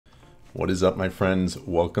What is up, my friends?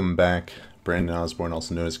 Welcome back. Brandon Osborne,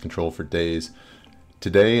 also known as Control for Days.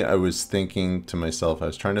 Today I was thinking to myself, I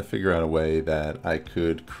was trying to figure out a way that I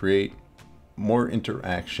could create more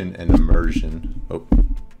interaction and immersion. Oh,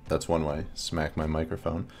 that's one way. Smack my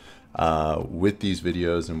microphone. With these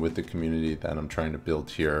videos and with the community that I'm trying to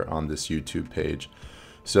build here on this YouTube page.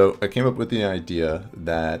 So I came up with the idea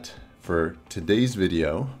that for today's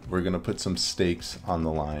video, we're going to put some stakes on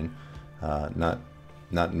the line.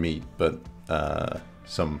 Not meat, but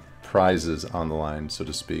some prizes on the line, so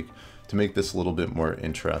to speak, to make this a little bit more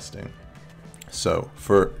interesting. So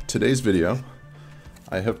for today's video,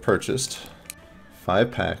 I have purchased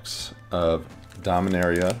 5 packs of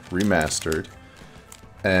Dominaria Remastered,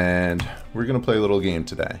 and we're gonna play a little game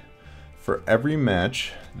today. For every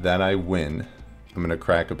match that I win, I'm gonna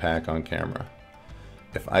crack a pack on camera.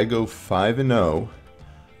 If I go 5-0,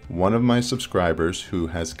 one of my subscribers who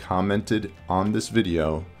has commented on this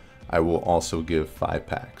video, I will also give 5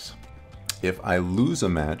 packs. If I lose a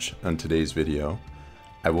match on today's video,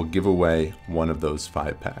 I will give away one of those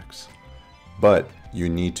 5 packs. But you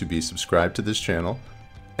need to be subscribed to this channel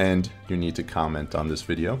and you need to comment on this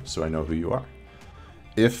video so I know who you are.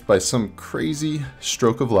 If by some crazy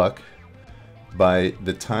stroke of luck, by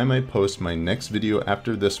the time I post my next video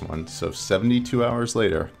after this one, so 72 hours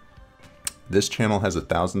later, this channel has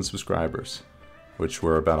 1,000 subscribers, which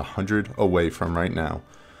we're about 100 away from right now,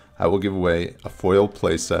 I will give away a foil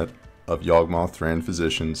playset of Yawgmoth Thran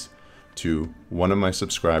Physicians to one of my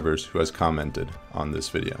subscribers who has commented on this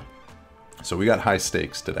video. So we got high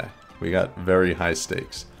stakes today. We got very high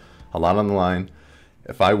stakes. A lot on the line.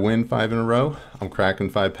 If I win 5 in a row, I'm cracking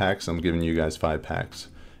 5 packs. I'm giving you guys 5 packs.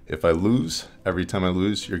 If I lose, every time I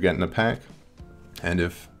lose, you're getting a pack. And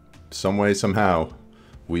if some way, somehow,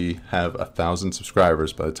 we have 1,000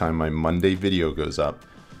 subscribers by the time my Monday video goes up,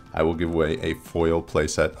 I will give away a foil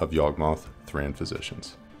playset of Yawgmoth Thran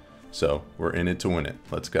Physicians. So we're in it to win it.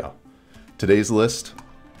 Let's go. Today's list,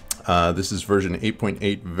 this is version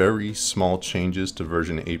 8.8, very small changes to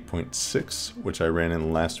version 8.6, which I ran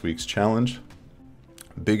in last week's challenge.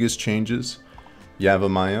 Biggest changes,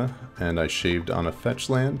 Yawgmoth, and I shaved on a fetch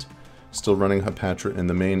land. Still running Patron in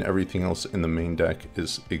the main. Everything else in the main deck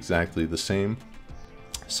is exactly the same.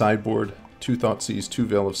 Sideboard, 2 Thoughtseize, 2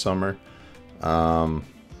 Veil of Summer.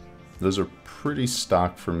 Those are pretty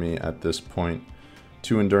stock for me at this point.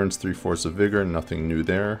 2 Endurance, 3 Force of Vigor, nothing new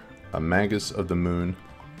there. A Magus of the Moon.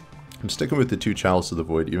 I'm sticking with the 2 Chalice of the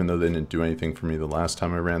Void, even though they didn't do anything for me the last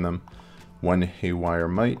time I ran them. 1 Haywire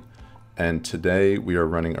Might. And today we are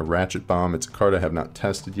running a Ratchet Bomb. It's a card I have not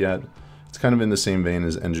tested yet. It's kind of in the same vein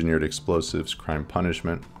as Engineered Explosives, Crime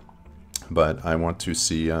Punishment. But I want to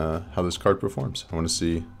see how this card performs. I want to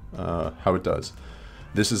see how it does.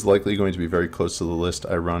 This is likely going to be very close to the list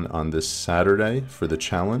I run on this Saturday for the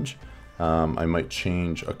challenge. I might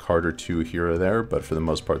change a card or 2 here or there, but for the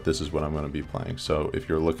most part, this is what I'm going to be playing. So if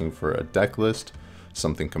you're looking for a deck list,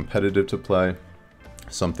 something competitive to play,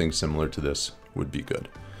 something similar to this would be good.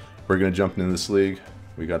 We're going to jump into this league.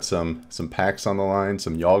 We got some packs on the line,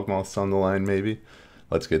 some Yawgmoths on the line maybe.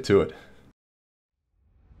 Let's get to it.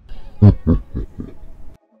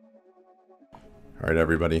 Alright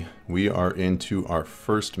everybody, we are into our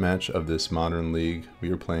first match of this modern league.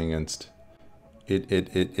 We are playing against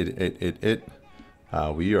it.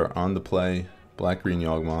 We are on the play, black-green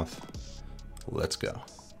Yawgmoth. Let's go.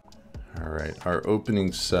 Alright, our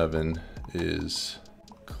opening 7 is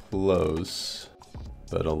close,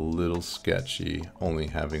 but a little sketchy, only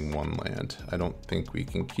having 1 land. I don't think we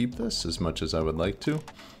can keep this as much as I would like to.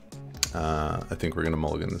 I think we're going to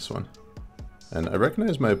mulligan this one. And I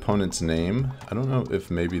recognize my opponent's name. I don't know if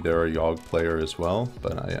maybe they're a Yawg player as well,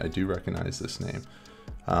 but I do recognize this name.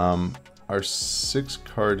 Our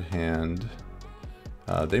 6-card hand,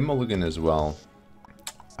 they mulligan as well.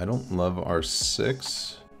 I don't love our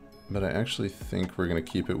 6, but I actually think we're going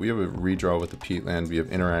to keep it. We have a redraw with the Peatland, we have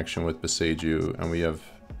interaction with Boseiju, and we have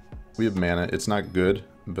mana. It's not good,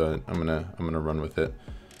 but I'm gonna run with it.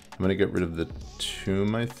 I'm gonna get rid of the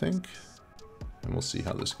Tomb, I think, and we'll see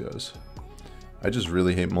how this goes. I just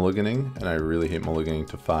really hate mulliganing, and I really hate mulliganing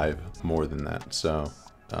to 5 more than that. So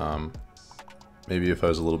maybe if I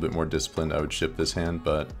was a little bit more disciplined, I would ship this hand,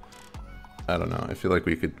 but I don't know. I feel like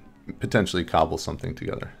we could potentially cobble something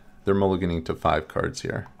together. They're mulliganing to 5 cards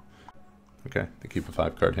here. Okay, they keep a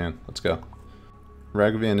 5-card hand. Let's go.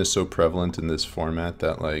 Ragavan is so prevalent in this format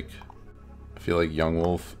that, like, I feel like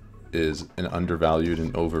Yawgmoth is an undervalued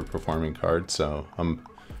and overperforming card, so I'm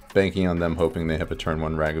banking on them, hoping they have a turn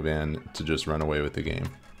 1 Ragavan to just run away with the game.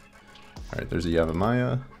 Alright, there's a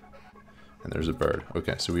Yawgmoth, and there's a bird.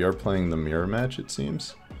 Okay, so we are playing the mirror match, it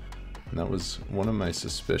seems. And that was one of my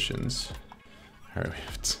suspicions. Alright, we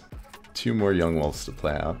have two more Yawgmoths to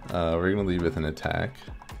play out. We're going to lead with an attack.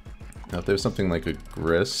 Now if there's something like a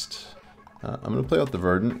Grist, I'm going to play out the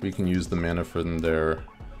Verdant. We can use the mana from their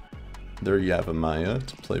Yawgmoth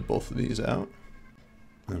to play both of these out.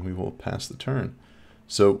 And we will pass the turn.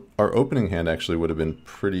 So our opening hand actually would have been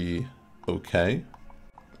pretty okay,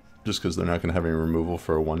 just because they're not going to have any removal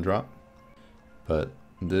for a 1-drop. But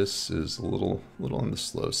this is a little on the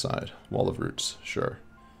slow side. Wall of Roots, sure.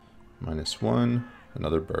 -1,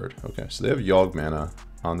 another bird. Okay, so they have Yawg mana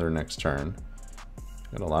on their next turn.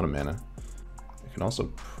 Got a lot of mana. They can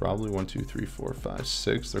also probably 1, 2, 3, 4, 5,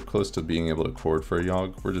 6. They're close to being able to chord for a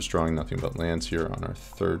Yawg. We're just drawing nothing but lands here on our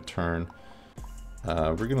third turn.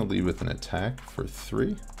 We're going to lead with an attack for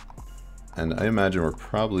 3. And I imagine we're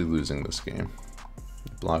probably losing this game.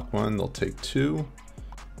 Block 1, they'll take 2.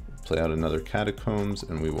 Play out another Catacombs,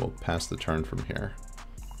 and we will pass the turn from here.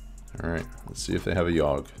 Alright, let's see if they have a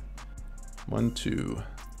Yawg. 1, 2,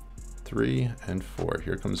 3, and 4.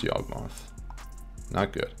 Here comes Yawgmoth.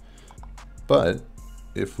 Not good. But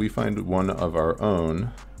if we find one of our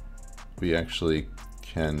own, we actually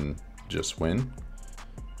can just win.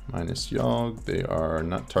 Minus Yawg, they are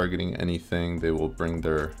not targeting anything. They will bring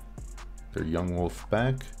their Yawgmoth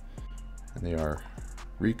back, and they are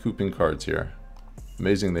recouping cards here.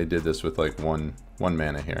 Amazing they did this with like one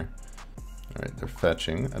mana here. Alright, they're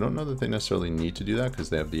fetching. I don't know that they necessarily need to do that because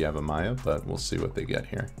they have the Yawgmoth, but we'll see what they get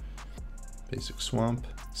here. Basic Swamp.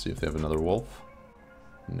 See if they have another Wolf.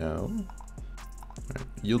 No. Alright,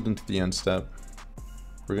 yield into the end step.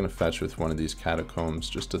 We're going to fetch with one of these Catacombs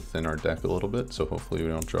just to thin our deck a little bit, so hopefully we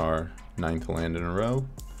don't draw our 9th land in a row.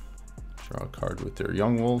 Draw a card with their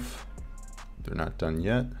Yawgmoth. They're not done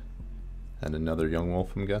yet. And another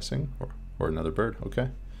Yawgmoth, I'm guessing, or another bird. Okay.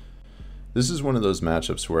 This is one of those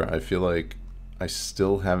matchups where I feel like I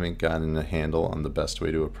still haven't gotten a handle on the best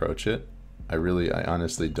way to approach it. I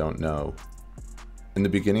honestly don't know. In the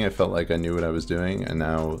beginning I felt like I knew what I was doing, and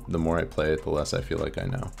now the more I play it, the less I feel like I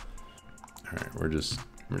know. Alright, we're just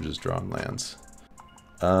drawing lands.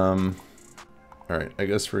 Alright, I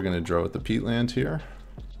guess we're gonna draw with the peat land here.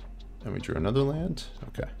 And we drew another land.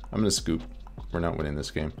 Okay, I'm gonna scoop. We're not winning this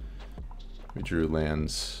game. We drew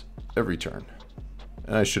lands every turn.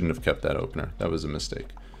 And I shouldn't have kept that opener. That was a mistake.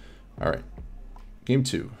 Alright. Game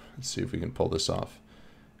 2. Let's see if we can pull this off.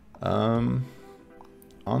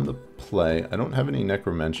 On the play, I don't have any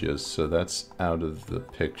Necromencias, so that's out of the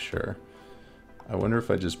picture. I wonder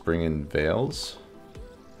if I just bring in Veils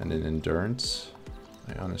and an Endurance.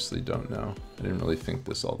 I honestly don't know. I didn't really think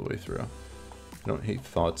this all the way through. I don't hate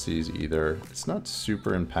Thoughtseize either. It's not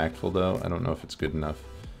super impactful though. I don't know if it's good enough.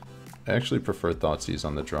 I actually prefer Thoughtseize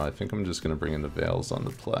on the draw. I think I'm just going to bring in the Veils on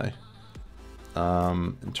the play.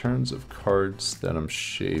 In terms of cards that I'm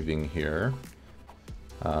shaving here,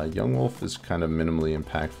 Yawgmoth is kind of minimally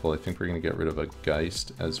impactful. I think we're going to get rid of a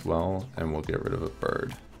Geist as well, and we'll get rid of a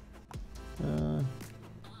bird.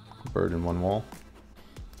 Bird in one wall.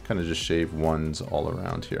 Kind of just shave ones all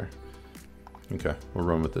around here. Okay, we'll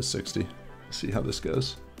run with this 60. See how this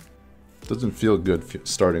goes. Doesn't feel good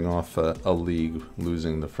starting off a league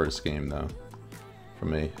losing the first game though,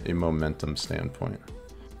 from a momentum standpoint.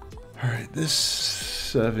 Alright, this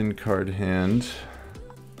 7-card hand,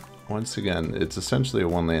 once again, it's essentially a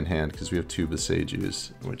 1-land hand because we have 2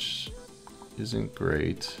 Besagus, which isn't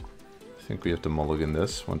great. I think we have to mulligan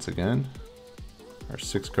this once again. Our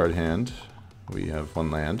 6-card hand, we have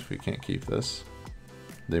 1 land, we can't keep this.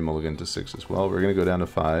 They mulligan to 6 as well. We're going to go down to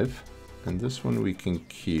 5. And this one we can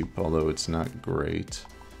keep, although it's not great.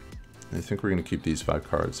 I think we're going to keep these 5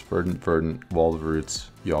 cards. Verdant, Wall of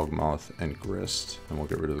Roots, Yawgmoth, and Grist. And we'll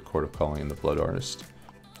get rid of the Court of Calling and the Blood Artist.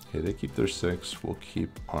 Okay, they keep their 6. We'll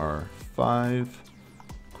keep our 5.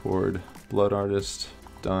 Chord, Blood Artist,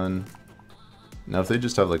 done. Now if they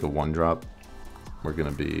just have like a 1-drop, we're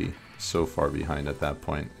going to be so far behind at that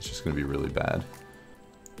point. It's just going to be really bad.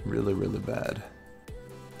 Really, really bad.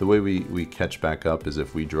 The way we catch back up is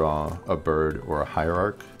if we draw a bird or a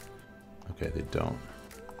hierarch. Okay, they don't.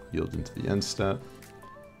 Yield into the end step.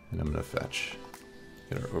 And I'm going to fetch.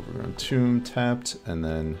 Get our Overgrown Tomb tapped, and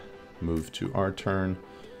then move to our turn.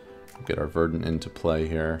 Get our Verdant into play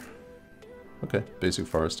here. Okay, Basic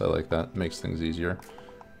Forest, I like that. Makes things easier.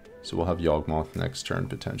 So we'll have Yawgmoth next turn,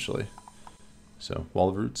 potentially. So, Wall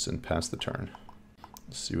of Roots and pass the turn.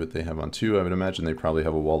 See what they have on 2. I would imagine they probably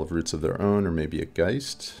have a Wall of Roots of their own, or maybe a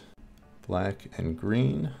Geist. Black and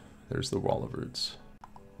green. There's the Wall of Roots.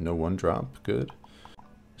 No 1-drop. Good.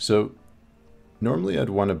 So normally I'd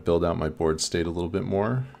want to build out my board state a little bit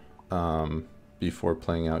more. before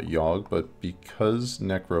playing out Yawg, but because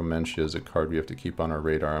Necromentia is a card we have to keep on our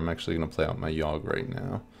radar, I'm actually going to play out my Yawg right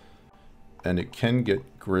now. And it can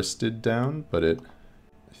get Gristed down, but I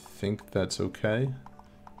think that's okay.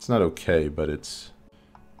 It's not okay, but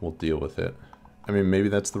we'll deal with it. I mean, maybe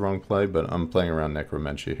that's the wrong play, but I'm playing around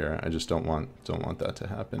Necromentia here. I just don't want that to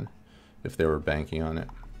happen if they were banking on it.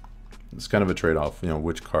 It's kind of a trade-off, you know,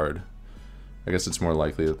 which card. I guess it's more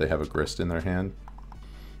likely that they have a Grist in their hand,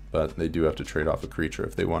 but they do have to trade off a creature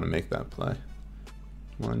if they want to make that play.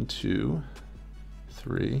 1, 2,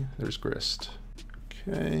 3, there's Grist.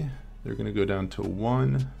 Okay, they're going to go down to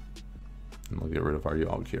 1, and we'll get rid of our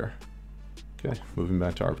Yawg here. Okay, moving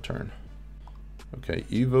back to our turn. Okay,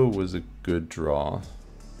 Evo was a good draw.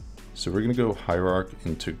 So we're going to go Hierarch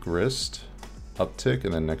into Grist, uptick,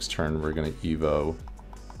 and then next turn we're going to Evo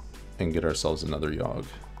and get ourselves another Yawg.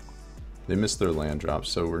 They missed their land drop,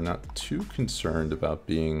 so we're not too concerned about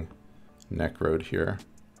being Necroed here.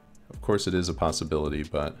 Of course it is a possibility,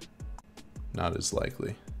 but not as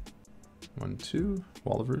likely. 1, 2,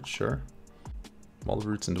 Wall of Roots, sure. Wall of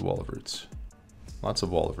Roots into Wall of Roots. Lots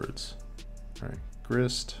of Wall of Roots. Alright,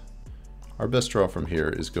 Grist. Our best draw from here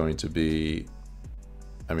is going to be,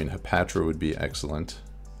 I mean, Hapatra would be excellent,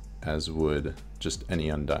 as would just any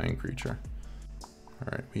Undying creature.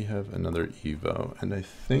 Alright, we have another Evo, and I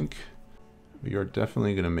think we are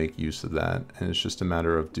definitely going to make use of that, and it's just a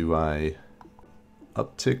matter of, do I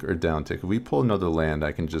uptick or downtick? If we pull another land,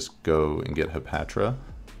 I can just go and get Hapatra,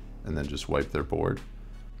 and then just wipe their board.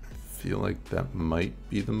 I feel like that might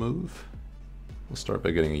be the move. We'll start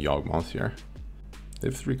by getting a Yawgmoth here. They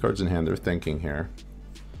have 3 cards in hand, they're thinking here.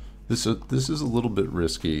 This is a little bit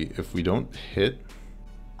risky. If we don't hit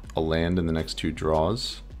a land in the next 2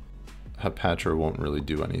 draws, Hapatra won't really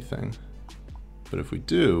do anything. But if we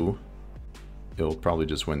do, it'll probably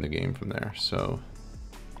just win the game from there. So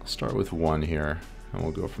I'll start with 1 here, and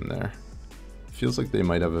we'll go from there. Feels like they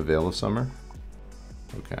might have a Veil of Summer.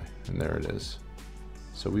 Okay, and there it is.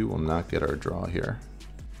 So we will not get our draw here.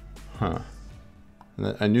 Huh.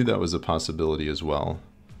 And I knew that was a possibility as well.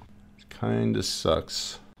 It kind of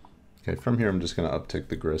sucks. Okay, from here I'm just going to uptick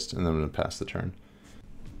the Grist, and then I'm going to pass the turn.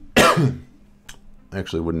 I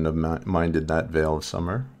actually wouldn't have minded that Veil of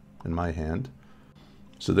Summer in my hand.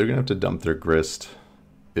 So they're going to have to dump their Grist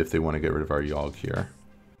if they want to get rid of our Yawg here.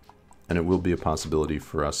 And it will be a possibility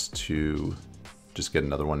for us to just get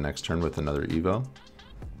another one next turn with another Evo.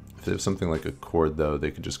 If they have something like a Chord, though,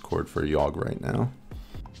 they could just Chord for a Yawg right now.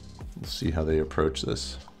 We'll see how they approach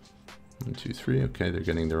this. 1, 2, 3. Okay, they're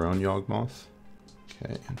getting their own Yawgmoth.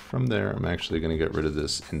 Okay, and from there, I'm actually going to get rid of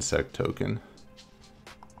this insect token.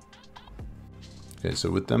 Okay, so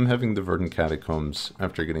with them having the Verdant Catacombs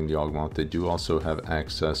after getting the Yawgmoth, they do also have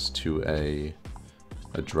access to a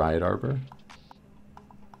Dryad Arbor.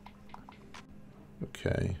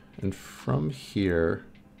 Okay, and from here,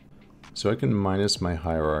 so I can minus my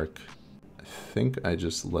Hierarch. I think I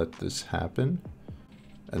just let this happen.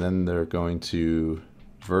 And then they're going to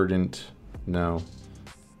Verdant. No,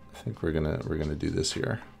 I think we're gonna do this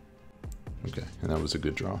here. Okay, and that was a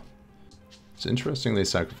good draw. It's interesting they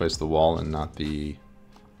sacrificed the wall and not the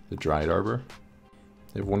Dryad Arbor.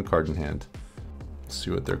 They have 1 card in hand. Let's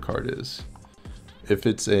see what their card is. If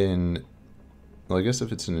it's in, well, I guess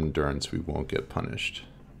if it's an Endurance, we won't get punished.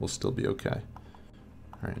 We'll still be okay.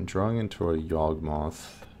 All right, and drawing into a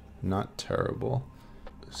Yawgmoth, not terrible.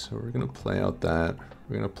 So we're gonna play out that.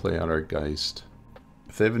 We're gonna play out our Geist.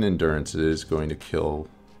 If they have an Endurance, it is going to kill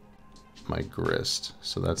my Grist.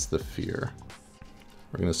 So that's the fear.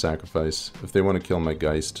 We're gonna sacrifice. If they want to kill my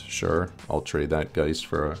Geist, sure, I'll trade that Geist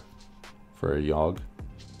for a Yawg.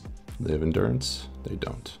 They have Endurance? They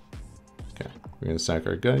don't. Okay, we're gonna sack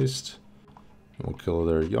our Geist, and we'll kill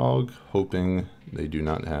their Yawg, hoping they do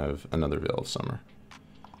not have another Veil of Summer.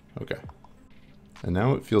 Okay. And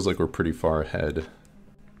now it feels like we're pretty far ahead,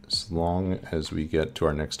 as long as we get to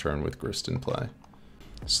our next turn with Grist in play.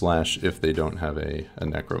 Slash if they don't have a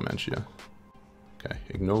Necromentia. Okay,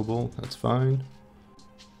 Ignoble, that's fine.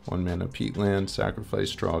 1 mana Peatland,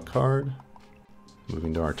 sacrifice, draw a card.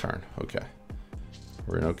 Moving to our turn. Okay.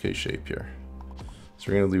 We're in okay shape here. So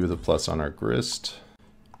we're going to leave with a plus on our Grist.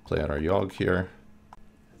 Play out our Yawg here.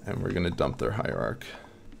 And we're going to dump their Hierarch.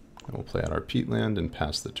 And we'll play out our Peatland and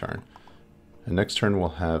pass the turn. And next turn we'll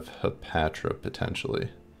have Hapatra potentially,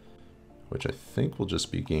 which I think will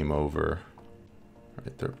just be game over.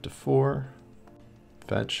 Alright, they're up to 4.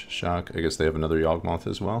 Fetch, shock. I guess they have another Yawgmoth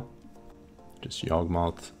as well. Just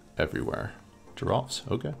Yawgmoth everywhere. Giraffes,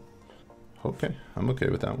 okay. Okay, I'm okay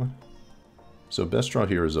with that one. So best draw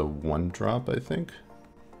here is a 1-drop, I think.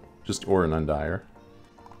 Just or an Undire.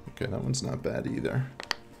 Okay, that one's not bad either.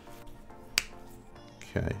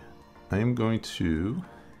 Okay, I am going to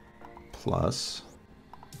plus,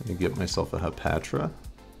 and get myself a Hepatra,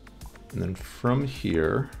 and then from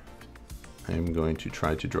here, I am going to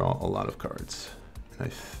try to draw a lot of cards. And I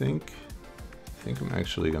think I'm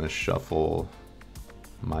actually going to shuffle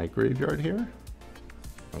my graveyard here.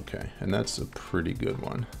 Okay, and that's a pretty good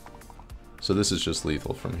one. So this is just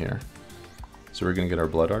lethal from here. So we're going to get our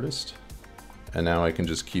Blood Artist, and now I can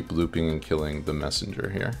just keep looping and killing the messenger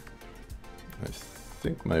here. I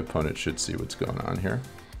think my opponent should see what's going on here.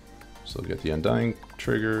 So I'll get the Undying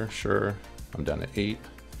trigger, sure. I'm down to 8.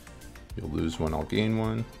 You'll lose 1, I'll gain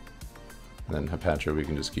 1. And then Hepatra, we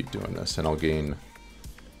can just keep doing this, and I'll gain.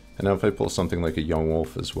 And now if I pull something like a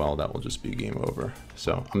Yawgmoth as well, that will just be game over.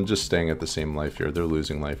 So I'm just staying at the same life here. They're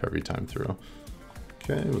losing life every time through.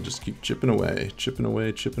 Okay, we'll just keep chipping away, chipping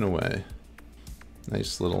away, chipping away.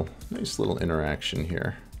 Nice little interaction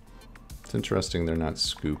here. It's interesting they're not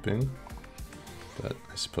scooping, but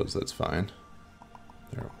I suppose that's fine.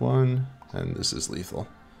 They're at 1, and this is lethal.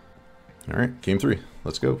 All right, game 3,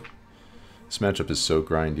 let's go. This matchup is so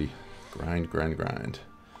grindy. Grind, grind, grind.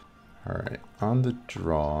 All right, on the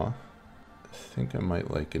draw, I think I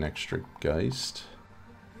might like an extra Geist.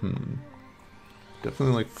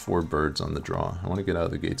 Definitely like 4 birds on the draw. I want to get out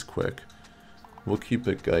of the gates quick. We'll keep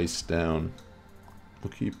a Geist down.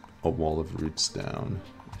 We'll keep a Wall of Roots down.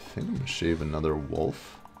 I think I'm going to shave another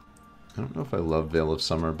Wolf. I don't know if I love Veil of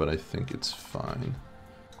Summer, but I think it's fine.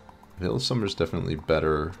 Veil of Summer is definitely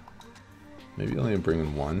better. Maybe only bring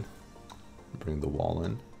in 1. Bring the wall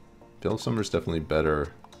in. Veil of Summer is definitely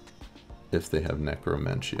better if they have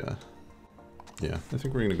Necromentia. Yeah, I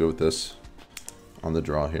think we're going to go with this on the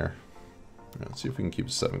draw here. Right, let's see if we can keep a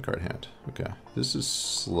 7-card hand. Okay, this is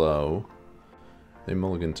slow. They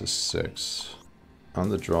mulligan to 6. On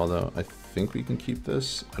the draw, though, I think we can keep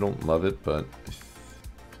this. I don't love it, but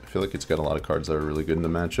I feel like it's got a lot of cards that are really good in the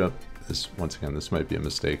matchup. This, once again, this might be a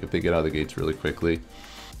mistake. If they get out of the gates really quickly,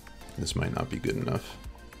 this might not be good enough.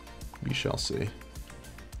 We shall see.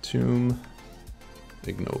 Tomb,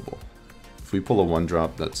 Ignoble. If we pull a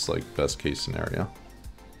 1-drop, that's like best case scenario.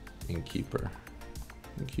 Innkeeper.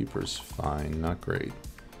 Innkeeper's fine, not great.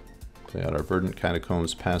 Play out our Verdant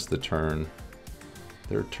Catacombs, pass the turn.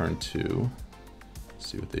 Their turn 2. Let's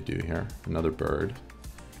see what they do here. Another bird.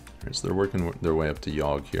 Alright, so they're working their way up to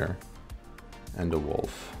Yawg here. And a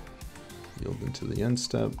wolf. Yield into the end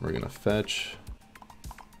step. We're gonna fetch.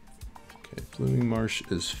 Okay, Blooming Marsh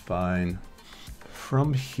is fine.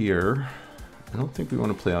 From here, I don't think we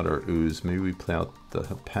want to play out our ooze. Maybe we play out the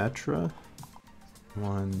Hepatra.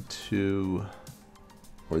 1, 2,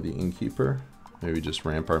 or the Innkeeper. Maybe just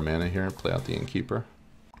ramp our mana here and play out the Innkeeper.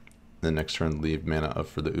 Then next turn leave mana up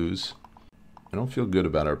for the ooze. I don't feel good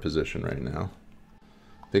about our position right now.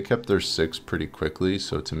 They kept their 6 pretty quickly,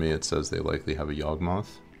 so to me it says they likely have a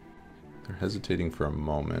Yawgmoth. They're hesitating for a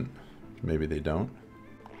moment. Maybe they don't.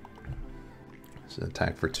 So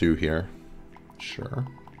attack for 2 here. Sure.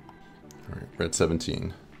 Alright, we're at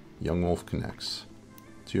 17. Young Wolf connects.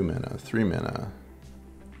 2 mana, 3 mana.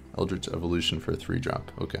 Eldritch Evolution for a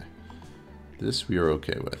 3-drop. Okay. This we are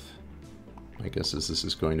okay with. My guess is this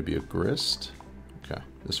is going to be a Grist. Okay,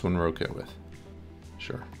 this one we're okay with.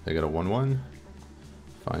 Sure. They got a 1/1.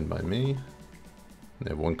 Fine by me. They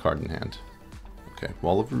have 1 card in hand. Okay,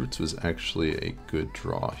 Wall of Roots was actually a good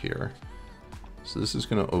draw here. So this is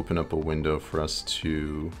going to open up a window for us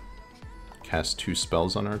to cast 2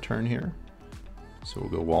 spells on our turn here. So we'll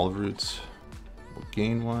go Wall of Roots. We'll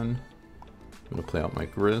gain 1. I'm going to play out my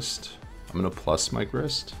Grist. I'm going to plus my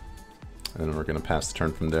Grist. And then we're going to pass the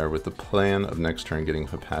turn from there with the plan of next turn getting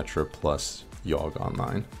Hepatra plus Yawg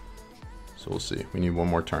online. So we'll see. We need 1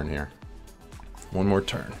 more turn here. 1 more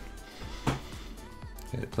turn.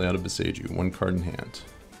 Okay, play out a Beseiju. 1 card in hand.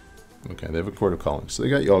 Okay, they have a Court of Calling. So they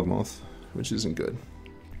got Yawgmoth, which isn't good.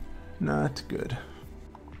 Not good.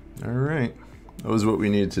 Alright. That was what we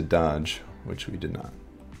needed to dodge, which we did not.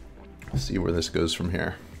 Let's see where this goes from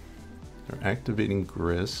here. They're activating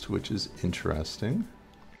Grist, which is interesting.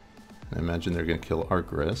 I imagine they're going to kill our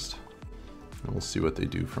Grist. And we'll see what they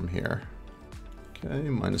do from here. Okay,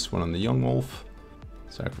 -1 on the Young Wolf.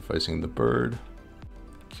 Sacrificing the bird.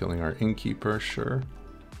 Killing our Innkeeper, sure.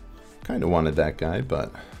 Kind of wanted that guy,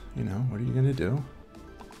 but, you know, what are you going to do?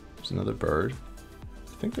 There's another bird.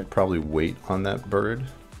 I think I'd probably wait on that bird.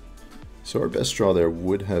 So our best draw there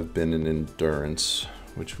would have been an Endurance,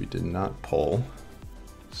 which we did not pull.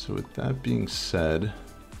 So with that being said,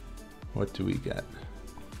 what do we get?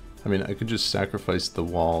 I mean, I could just sacrifice the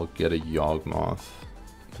wall, get a Yawgmoth,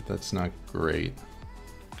 but that's not great.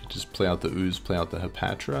 I could just play out the ooze, play out the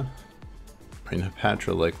Hepatra. I mean,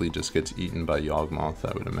 Hepatra likely just gets eaten by Yawgmoth,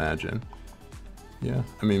 I would imagine. Yeah,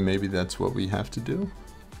 I mean, maybe that's what we have to do.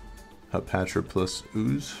 Patron plus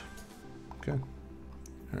ooze. Okay.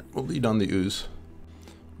 Alright, we'll lead on the ooze.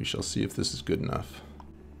 We shall see if this is good enough.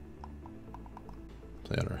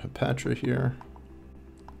 Play out our Hepatra here.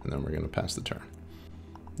 And then we're going to pass the turn.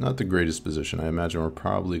 Not the greatest position. I imagine we're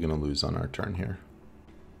probably going to lose on our turn here.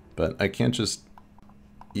 But I can't just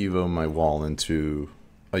Evo my wall into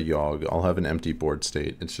a Yawg. I'll have an empty board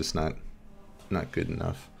state. It's just not good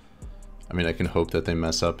enough. I mean, I can hope that they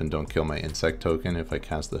mess up and don't kill my insect token if I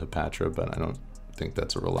cast the Hepatra, but I don't think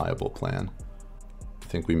that's a reliable plan. I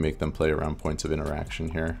think we make them play around points of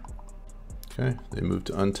interaction here. Okay, they move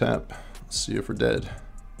to untap. Let's see if we're dead.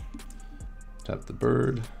 Tap the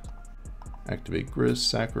bird. Activate Grist,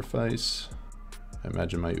 sacrifice. I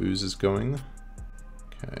imagine my ooze is going.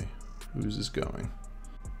 Okay, ooze is going.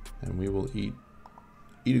 And we will eat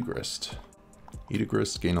a Grist. Eat a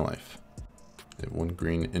Grist, gain a life. They have 1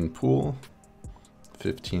 green in pool,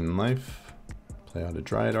 15 life, play out a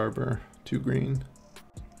Dryad Arbor, 2 green,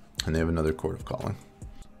 and they have another Court of Calling.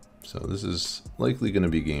 So this is likely going to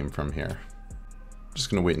be game from here. Just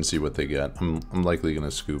going to wait and see what they get. I'm likely going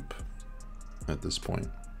to scoop at this point.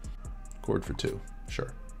 Cord for 2,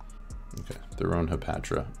 sure. Okay, their own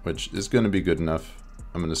Hepatra, which is going to be good enough.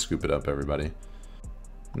 I'm going to scoop it up, everybody.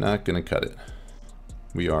 Not going to cut it.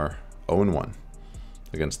 We are 0-1.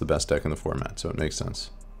 Against the best deck in the format, so it makes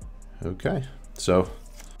sense. Okay, so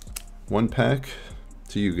 1 pack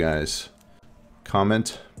to you guys.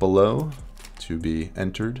 Comment below to be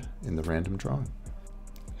entered in the random drawing.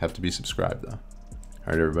 Have to be subscribed though. All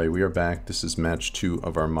right, everybody, we are back. This is match 2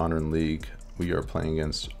 of our Modern League. We are playing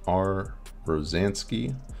against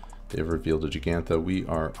Rrosanski. They have revealed a Gigantha. We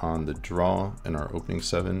are on the draw, and our opening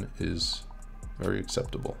 7 is very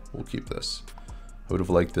acceptable. We'll keep this. I would have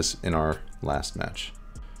liked this in our last match.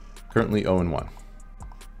 Currently 0-1.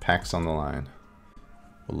 Packs on the line.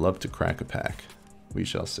 Would love to crack a pack. We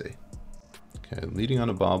shall see. Okay, leading on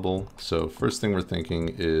a bobble. So first thing we're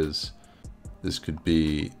thinking is this could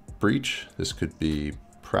be Breach. This could be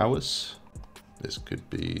Prowess. This could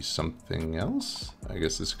be something else. I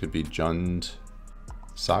guess this could be Jund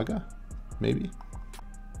Saga, maybe?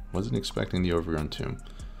 Wasn't expecting the Overgrown Tomb.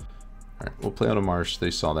 All right, we'll play out a Marsh.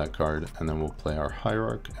 They saw that card, and then we'll play our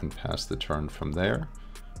Hierarch and pass the turn from there.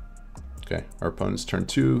 Okay, our opponent's turn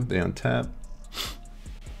 2, they untap.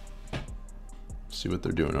 See what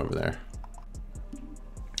they're doing over there.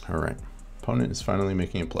 All right, opponent is finally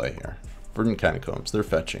making a play here. Verdant Catacombs, they're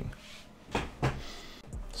fetching.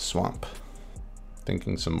 Swamp,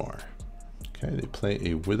 thinking some more. Okay, they play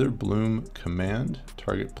a Witherbloom command.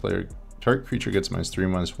 Target creature gets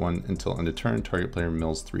 -3/-1 until end of turn. Target player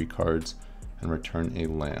mills 3 cards and return a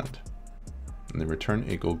land. And they return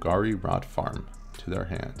a Golgari Rot Farm to their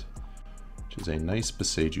hand, which is a nice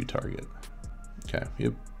Beseju target. Okay, we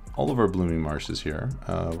have all of our Blooming Marshes here.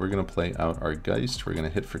 We're going to play out our Geist. We're going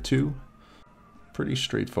to hit for 2. Pretty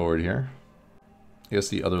straightforward here. I guess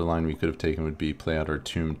the other line we could have taken would be play out our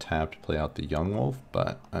Tomb tapped, play out the Yawgmoth,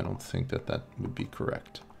 but I don't think that that would be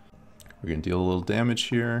correct. We're going to deal a little damage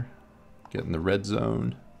here, get in the red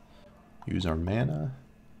zone, use our mana.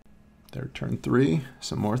 Their turn 3,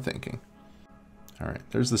 some more thinking. All right,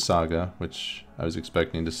 there's the Saga, which I was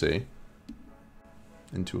expecting to see.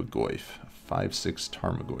 Into a Goyf, a 5/6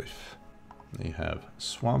 Tarmogoyf. They have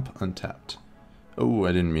Swamp untapped. Oh,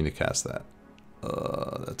 I didn't mean to cast that.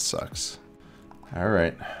 That sucks. All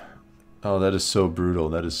right. Oh, that is so brutal.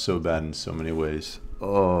 That is so bad in so many ways.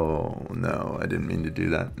 Oh, no, I didn't mean to do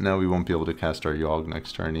that. Now we won't be able to cast our Yawg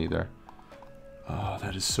next turn either. Oh,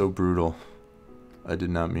 that is so brutal. I did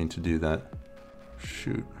not mean to do that.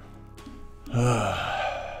 Shoot. No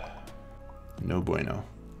bueno.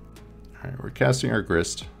 Alright, we're casting our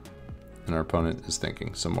Grist, and our opponent is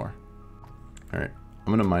thinking some more. Alright, I'm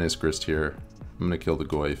going to minus Grist here. I'm going to kill the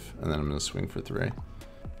Goyf, and then I'm going to swing for 3.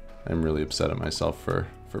 I'm really upset at myself for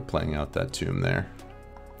playing out that Tomb there.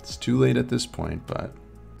 It's too late at this point, but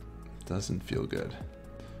it doesn't feel good.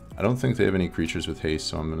 I don't think they have any creatures with haste,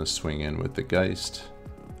 so I'm going to swing in with the Geist.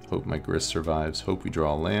 Hope my Grist survives. Hope we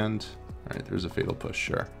draw a land. Alright, there's a Fatal Push,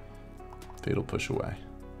 sure. Fatal Push away.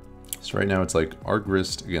 So right now it's like our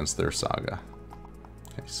Grist against their Saga.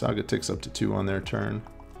 Okay, Saga ticks up to 2 on their turn.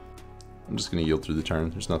 I'm just going to yield through the turn.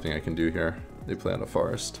 There's nothing I can do here. They play out a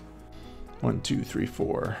Forest. 1, 2, 3,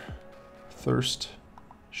 4. Thirst.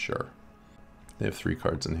 Sure. They have 3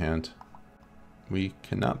 cards in hand. We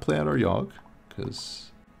cannot play out our Yawg,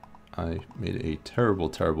 because I made a terrible,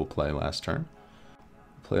 terrible play last turn.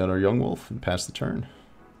 Play out our Yawgmoth and pass the turn.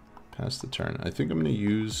 Pass the turn. I think I'm going to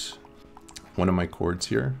use one of my cords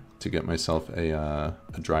here to get myself a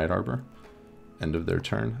Dryad Arbor. end of their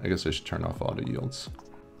turn. I guess I should turn off auto yields.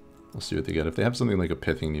 We'll see what they get. If they have something like a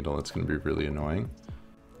Pithing Needle, that's going to be really annoying.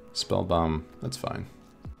 Spell Bomb, that's fine.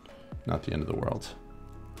 Not the end of the world.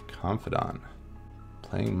 Confidant.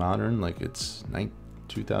 Playing Modern like it's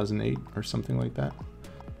 2008 or something like that.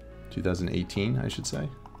 2018, I should say.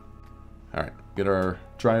 Alright, get our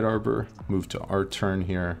Dryad Arbor, move to our turn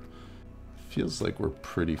here. Feels like we're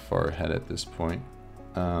pretty far ahead at this point.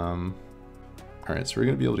 Alright, so we're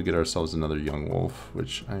going to be able to get ourselves another Yawgmoth,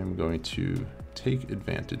 which I am going to take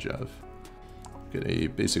advantage of. Get a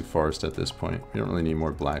basic forest at this point. We don't really need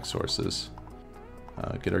more black sources.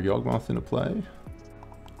 Get our Yawgmoth into play.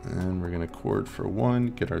 And we're going to chord for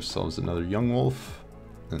 1, get ourselves another Yawgmoth,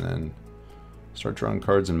 and then start drawing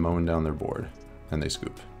cards and mowing down their board. And they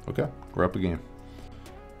scoop. Okay, we're up a game.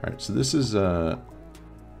 Alright, so this is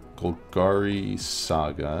Golgari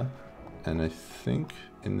Saga, and I think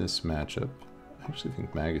in this matchup, I actually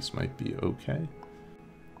think Magus might be okay.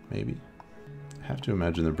 Maybe. I have to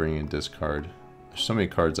imagine they're bringing in discard. There's so many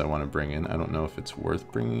cards I want to bring in. I don't know if it's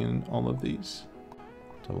worth bringing in all of these.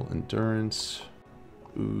 Double Endurance,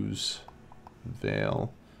 Ooze,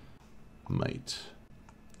 Veil, Might.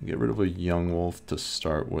 Get rid of a Yawgmoth to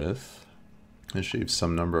start with. And shave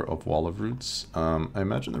some number of Wall of Roots. I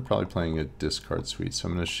imagine they're probably playing a discard suite, so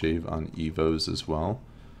I'm going to shave on Evos as well.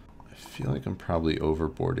 I feel like I'm probably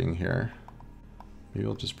overboarding here. Maybe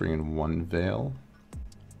I'll just bring in 1 Veil.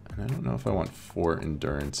 And I don't know if I want 4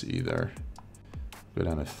 Endurance either. Go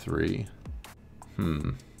down to 3.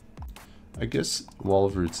 I guess Wall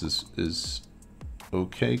of Roots is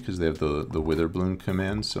okay because they have the Witherbloom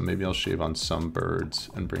command, so maybe I'll shave on some birds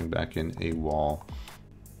and bring back in a wall.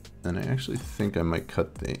 And I actually think I might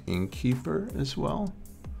cut the Innkeeper as well.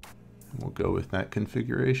 And we'll go with that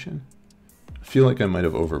configuration. I feel like I might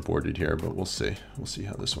have overboarded here, but we'll see. We'll see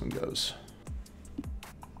how this one goes.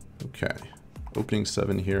 Okay. Opening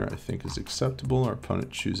 7 here I think is acceptable. Our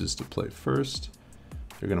opponent chooses to play first.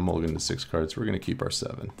 They're going to mulligan the 6 cards. We're going to keep our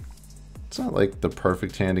 7. It's not like the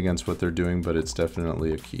perfect hand against what they're doing, but it's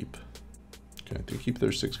definitely a keep. Okay, they keep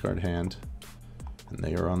their 6-card hand, and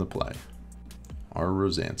they are on the play. Our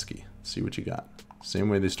Rrosanski. See what you got. Same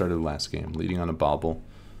way they started last game, leading on a bauble.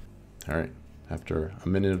 Alright, after a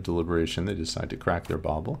minute of deliberation, they decide to crack their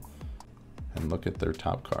bauble and look at their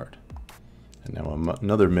top card. And now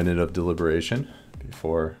another minute of deliberation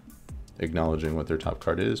before acknowledging what their top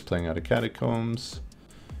card is, playing out of Catacombs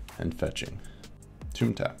and fetching.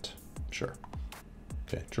 Tomb tapped. Sure.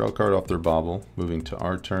 Okay, draw a card off their bauble. Moving to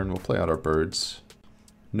our turn, we'll play out our birds.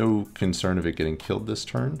 No concern of it getting killed this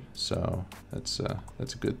turn, so that's a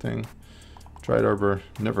good thing. Dryad Arbor,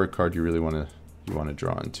 never a card you really want to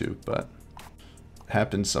draw into, but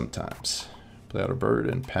happens sometimes. Play out a bird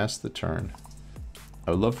and pass the turn.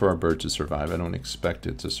 I would love for our bird to survive. I don't expect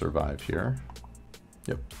it to survive here.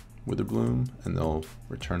 Yep, Witherbloom, and they'll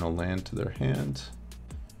return a land to their hand.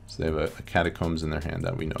 So they have a Catacombs in their hand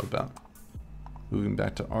that we know about. Moving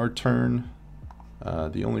back to our turn,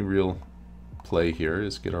 the only real play here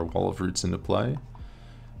is get our Wall of Roots into play.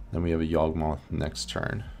 Then we have a Yawgmoth next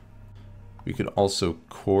turn. We could also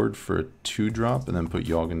chord for a 2-drop and then put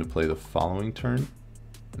Yawg into play the following turn.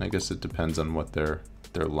 And I guess it depends on what their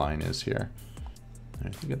line is here.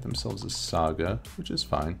 Alright, they get themselves a Saga, which is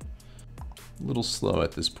fine. A little slow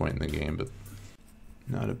at this point in the game, but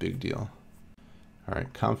not a big deal.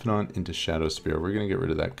 Alright, Confidant into Shadow Spear. We're going to get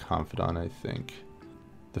rid of that Confidant, I think.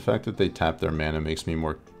 The fact that they tap their mana makes me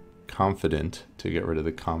more confident to get rid of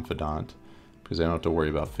the Confidant, because I don't have to worry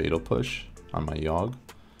about Fatal Push on my Yawg.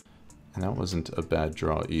 And that wasn't a bad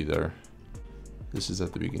draw either. This is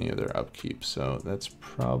at the beginning of their upkeep, so that's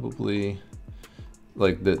probably...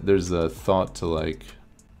 like, there's a thought to, like,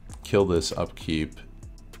 kill this upkeep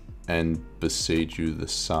and Beseiju the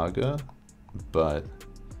Saga, but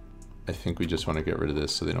I think we just want to get rid of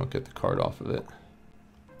this so they don't get the card off of it.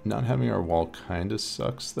 Not having our wall kind of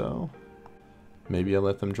sucks, though. Maybe I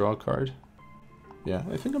let them draw a card. Yeah,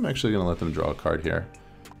 I think I'm actually going to let them draw a card here.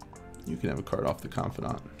 You can have a card off the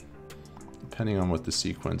Confidant. Depending on what the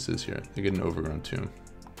sequence is here. They get an Overgrown Tomb.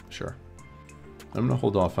 Sure. I'm going to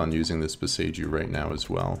hold off on using this Beseiju right now as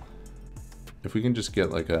well. If we can just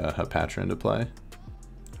get like a Patron to play.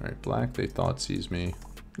 Alright, black, they Thoughtseize me.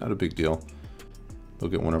 Not a big deal. They'll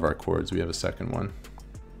get one of our chords. We have a second one.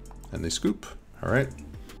 And they scoop. Alright.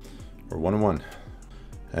 We're 1-1.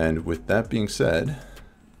 And with that being said,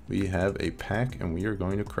 we have a pack and we are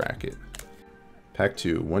going to crack it. Pack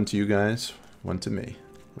 2. 1 to you guys, 1 to me.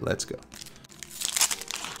 Let's go.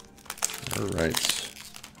 Alright.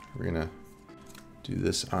 We're going to do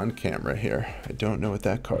this on camera here. I don't know what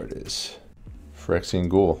that card is. Phyrexian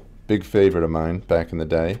Ghoul. Big favorite of mine back in the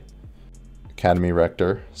day. Academy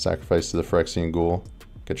Rector, sacrifice to the Phyrexian Ghoul,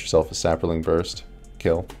 get yourself a Saproling Burst,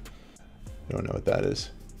 kill. I don't know what that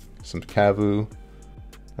is. Some Kavu.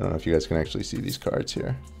 I don't know if you guys can actually see these cards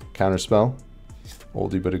here. Counterspell,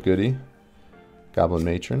 oldie but a goodie. Goblin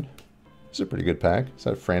Matron. This is a pretty good pack. Is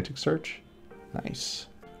that Frantic Search? Nice.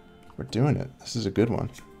 We're doing it. This is a good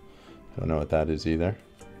one. I don't know what that is either.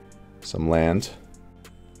 Some land.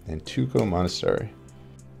 And Tuco Monastery.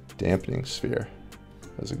 Dampening Sphere.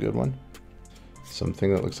 That's a good one.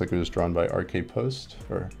 Something that looks like it was drawn by Arcade Post,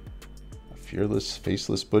 or a Fearless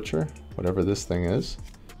Faceless Butcher, whatever this thing is.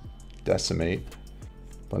 Decimate.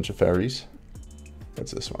 Bunch of fairies.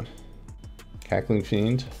 What's this one? Cackling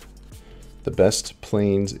Fiend. The best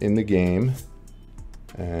planes in the game.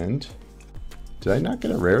 And did I not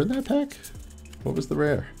get a rare in that pack? What was the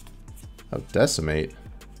rare? Oh, Decimate.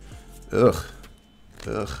 Ugh.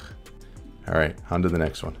 Ugh. Alright, on to the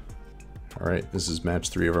next one. Alright, this is match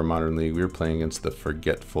 3 of our Modern League. We are playing against the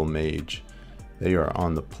ForgetfulMage. They are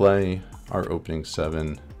on the play. Our opening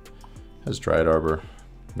 7 has Dryad Arbor.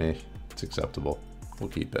 Meh, it's acceptable. We'll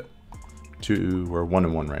keep it. We're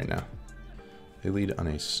 1-1 right now. They lead on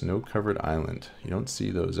a snow-covered island. You don't see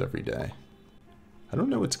those every day. I don't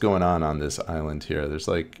know what's going on this island here. There's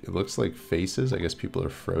like, it looks like faces. I guess people are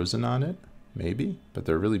frozen on it, maybe, but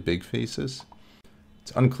they're really big faces.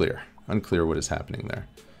 It's unclear. Unclear what is happening there.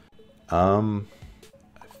 I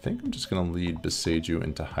think I'm just going to lead Beseju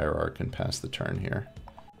into Hierarch and pass the turn here.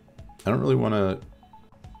 I don't really want to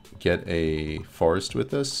get a forest with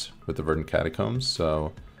this, with the Verdant Catacombs,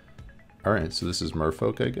 so... Alright, so this is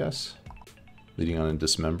Merfolk, I guess. Leading on in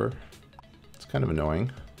Dismember. It's kind of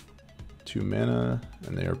annoying. 2 mana,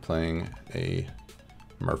 and they are playing a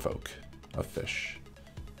Merfolk, a fish.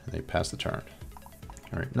 And they pass the turn.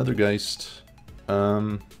 Alright, another Geist.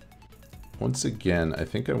 Once again, I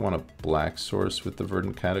think I want a black source with the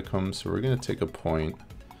Verdant Catacombs, so we're going to take a point,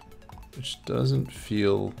 which doesn't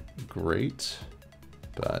feel great,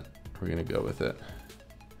 but we're going to go with it.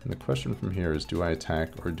 And the question from here is, do I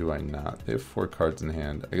attack or do I not? They have 4 cards in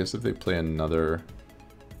hand. I guess if they play another,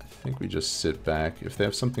 I think we just sit back. If they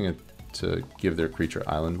have something to give their creature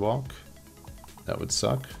Island Walk, that would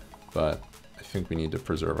suck, but I think we need to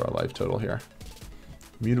preserve our life total here.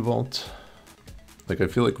 Mutavault. Like, I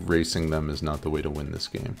feel like racing them is not the way to win this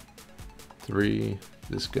game. 3,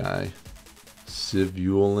 this guy,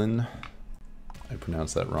 Sivulin. I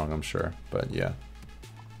pronounced that wrong, I'm sure, but yeah.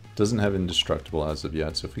 Doesn't have Indestructible as of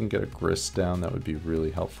yet, so if we can get a Grist down, that would be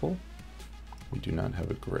really helpful. We do not have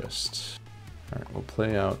a Grist. Alright, we'll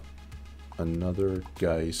play out another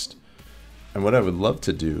Geist. And what I would love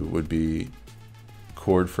to do would be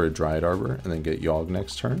Chord for a Dryad Arbor and then get Yawg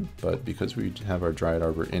next turn, but because we have our Dryad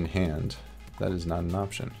Arbor in hand, that is not an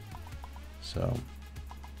option. So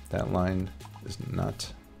that line is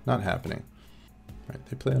not happening. All right,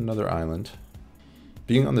 they play another island.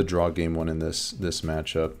 Being on the draw game 1 in this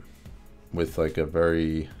matchup with like a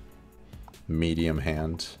very medium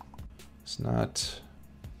hand, it's not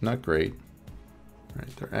great. All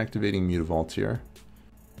right, they're activating Mutavault here.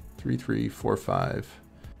 3/3, 4/5.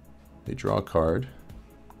 They draw a card,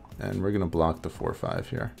 and we're gonna block the 4/5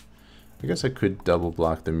 here. I guess I could double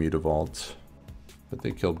block the Mutavault, but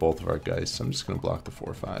they kill both of our guys, so I'm just gonna block the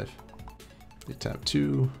 4/5. They tap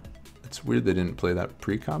 2. It's weird they didn't play that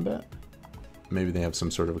pre-combat. Maybe they have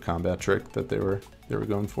some sort of a combat trick that they were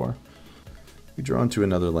going for. We draw into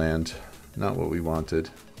another land. Not what we wanted.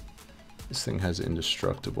 This thing has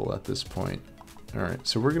Indestructible at this point. Alright,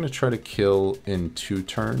 so we're going to try to kill in 2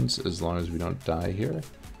 turns as long as we don't die here.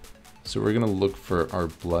 So we're going to look for our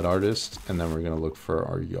Blood Artist, and then we're going to look for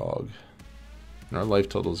our Yawg. And our life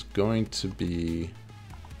total is going to be...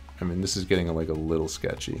 I mean, this is getting like a little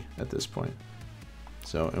sketchy at this point.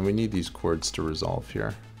 So, and we need these chords to resolve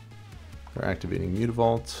here. They're activating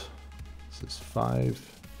Mutavault. This is 5,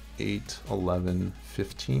 8, 11,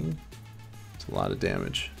 15. It's a lot of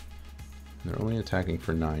damage. And they're only attacking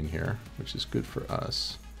for 9 here, which is good for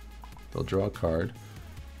us. They'll draw a card.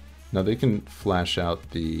 Now they can flash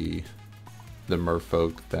out the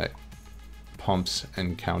Merfolk that pumps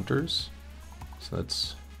and counters. So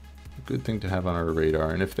that's a good thing to have on our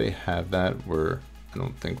radar. And if they have that, I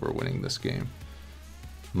don't think we're winning this game.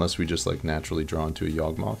 Unless we just like naturally draw into a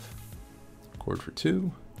Yawgmoth. Chord for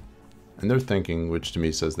 2. And they're thinking, which to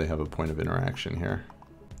me says they have a point of interaction here.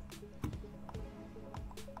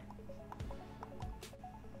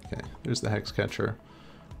 Okay, there's the Hex Catcher,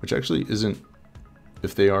 which actually isn't,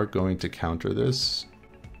 if they are going to counter this,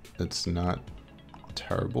 it's not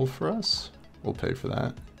terrible for us. We'll pay for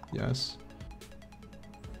that, yes.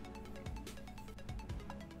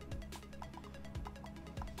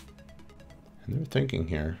 And they're thinking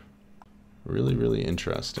here. Really, really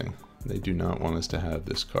interesting. They do not want us to have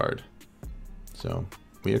this card. So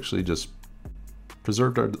we actually just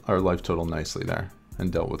preserved our life total nicely there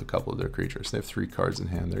and dealt with a couple of their creatures. They have 3 cards in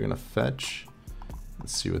hand. They're going to fetch.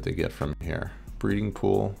 Let's see what they get from here. Breeding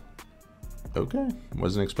Pool. Okay,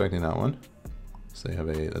 wasn't expecting that one. So they have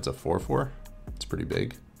that's a 4/4. It's pretty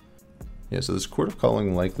big. Yeah, so this Court of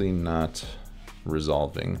Calling likely not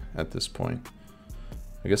resolving at this point.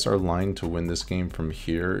 I guess our line to win this game from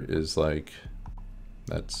here is like,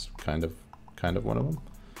 that's kind of one of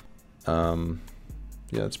them.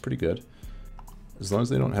 Yeah, it's pretty good. As long as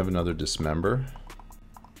they don't have another Dismember,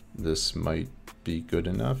 this might be good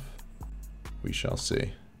enough. We shall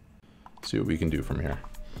see. See what we can do from here.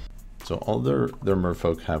 So all their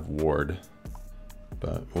Merfolk have Ward,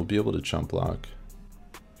 but we'll be able to chump block.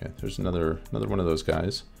 Okay, there's another one of those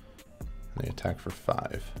guys. And they attack for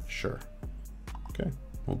 5. Sure. Okay,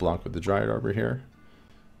 we'll block with the Dryad Arbor here.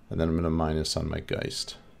 And then I'm going to minus on my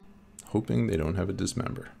Geist. Hoping they don't have a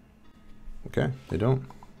Dismember. Okay, they don't.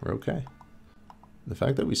 We're okay. The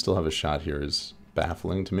fact that we still have a shot here is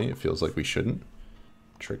baffling to me. It feels like we shouldn't.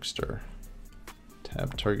 Trickster.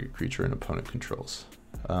 Tap target creature and opponent controls.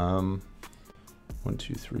 1,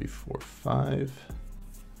 2, 3, 4, 5.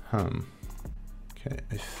 Okay,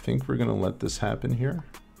 I think we're gonna let this happen here.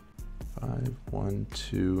 5, 1,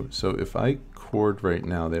 2. So if I cord right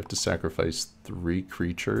now, they have to sacrifice 3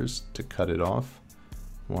 creatures to cut it off.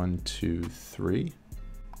 1, 2, 3.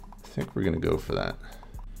 I think we're gonna go for that.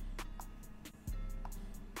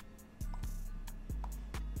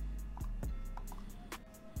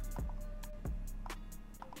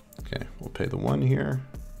 Okay, we'll pay the 1 here.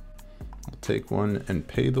 We'll take 1 and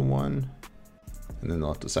pay the 1. And then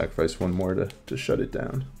they'll have to sacrifice 1 more to shut it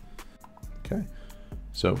down. Okay,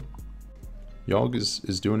 so Yawg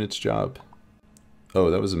is doing its job.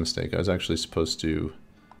 Oh, that was a mistake. I was actually supposed to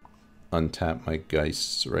untap my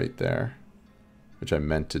Geists right there, which I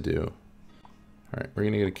meant to do. All right, we're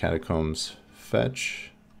gonna get a Catacombs,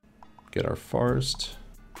 fetch, get our Forest,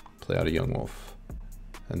 play out a Yawgmoth,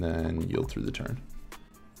 and then yield through the turn.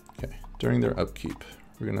 Okay, during their upkeep,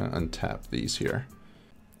 we're gonna untap these here.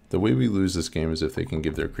 The way we lose this game is if they can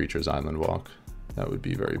give their creatures Island Walk. That would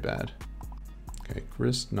be very bad. Okay,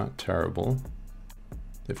 Grist, not terrible.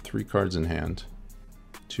 They have 3 cards in hand.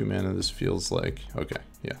 2 mana, this feels like, okay,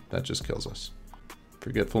 yeah, that just kills us.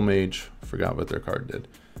 ForgetfulMage, forgot what their card did.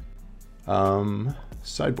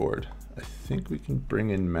 Sideboard, I think we can bring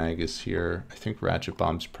in Magus here. I think Ratchet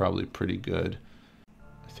Bomb's probably pretty good.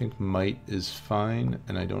 I think Might is fine,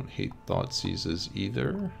 and I don't hate Thoughtseizes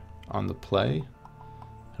either on the play.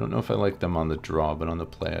 I don't know if I like them on the draw, but on the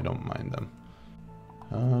play I don't mind them.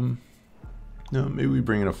 No, maybe we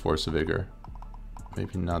bring in a Force of Vigor.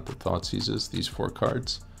 Maybe not the Thoughtseizes, these 4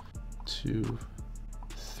 cards. 2,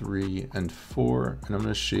 3, and 4. And I'm going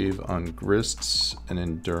to shave on Grists and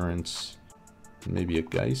Endurance, and maybe a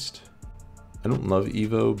Geist. I don't love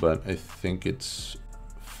Evo, but I think it's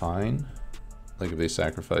fine. Like if they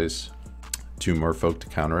sacrifice 2 Merfolk to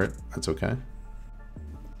counter it, that's okay.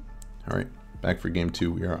 All right. Back for game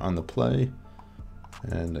 2, we are on the play,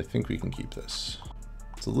 and I think we can keep this.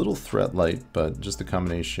 It's a little threat light, but just the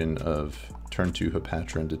combination of turn 2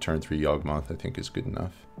 Patron to turn 3 Yawgmoth I think is good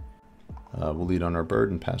enough. We'll lead on our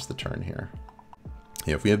bird and pass the turn here.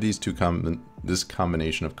 Yeah, if we have these this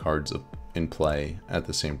combination of cards in play at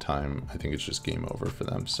the same time, I think it's just game over for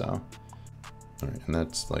them, so. All right, and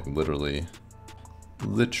that's like literally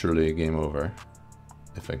a game over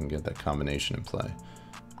if I can get that combination in play.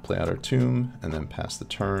 Play out our Tomb, and then pass the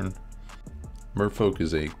turn. Merfolk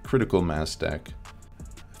is a critical mass deck.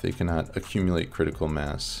 If they cannot accumulate critical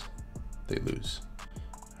mass, they lose.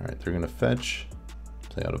 All right, they're gonna fetch,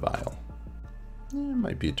 play out a Vial. It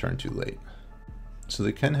might be a turn too late. So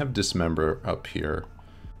they can have Dismember up here,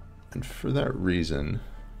 and for that reason,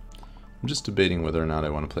 I'm just debating whether or not I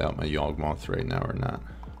want to play out my Yawgmoth right now or not.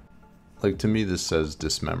 Like, to me this says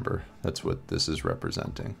Dismember. That's what this is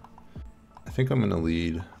representing. I think I'm going to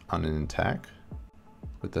lead on an attack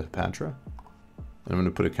with the Hepatra. And I'm going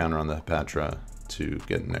to put a counter on the Hepatra to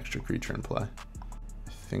get an extra creature in play. I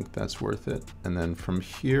think that's worth it. And then from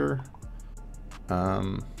here,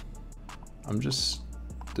 I'm just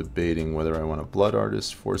debating whether I want a Blood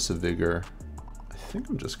Artist, Force of Vigor. I think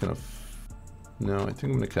I'm just going to... No, I think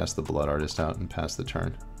I'm going to cast the Blood Artist out and pass the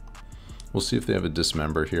turn. We'll see if they have a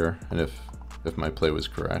Dismember here, and if my play was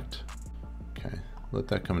correct. Okay. Let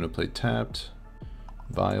that come into play tapped.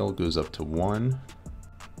 Vial goes up to 1.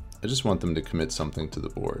 I just want them to commit something to the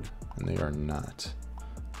board, and they are not.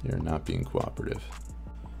 They are not being cooperative.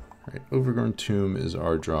 All right, Overgrown Tomb is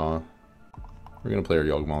our draw. We're going to play our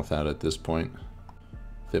Yawgmoth out at this point.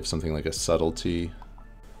 They have something like a subtlety.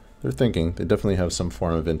 They're thinking. They definitely have some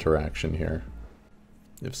form of interaction here.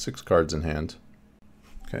 They have 6 cards in hand.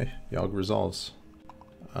 Okay, Yawg resolves.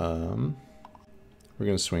 We're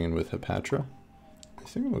going to swing in with Hapatra. I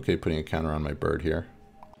think I'm okay putting a counter on my bird here.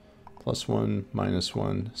 +1,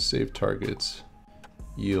 -1, save targets,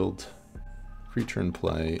 yield, creature in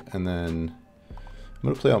play, and then I'm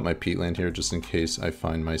going to play out my peatland here just in case I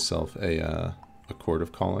find myself a Chord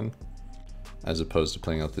of Calling, as opposed to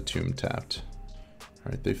playing out the tomb tapped.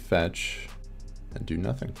 Alright, they fetch and do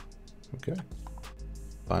nothing. Okay.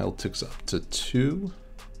 Vial ticks up to 2.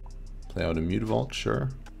 Play out a Mutavault, sure.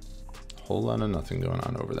 Whole lot of nothing going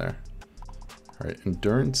on over there. Alright,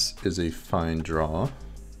 Endurance is a fine draw.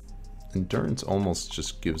 Endurance almost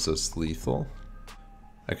just gives us lethal.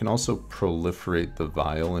 I can also proliferate the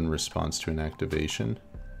Vial in response to an activation.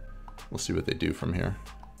 We'll see what they do from here.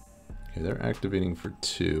 Okay, they're activating for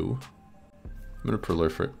 2. I'm going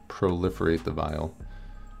to proliferate the Vial.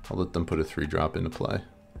 I'll let them put a 3-drop into play.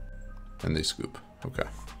 And they scoop. Okay.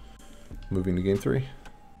 Moving to game 3.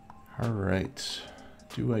 Alright.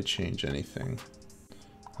 Do I change anything?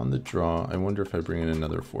 On the draw, I wonder if I bring in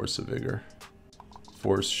another Force of Vigor.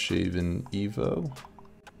 Force Shaven Evo?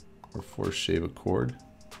 Or Force Shave a Chord?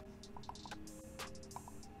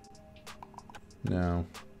 No.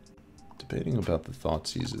 Debating about the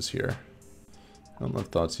Thoughtseizes here. I don't love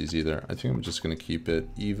Thoughtseize either. I think I'm just going to keep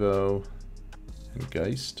it Evo and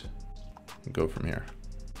Geist and go from here.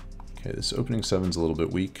 Okay, this opening 7's a little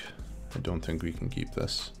bit weak. I don't think we can keep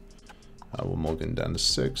this. We'll mulligan down to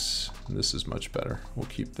 6. This is much better. We'll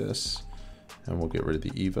keep this and we'll get rid of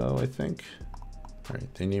the Evo, I think.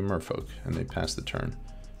 Alright, they name Merfolk and they pass the turn.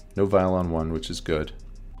 No Vial on 1, which is good.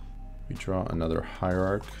 We draw another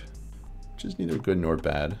Hierarch, which is neither good nor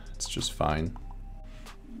bad. It's just fine.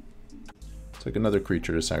 It's like another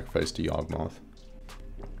creature to sacrifice to Yawgmoth.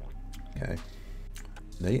 Okay.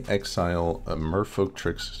 They exile a Merfolk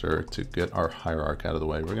Trickster to get our Hierarch out of the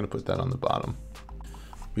way. We're going to put that on the bottom.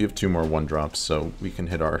 We have 2 more 1-drops, so we can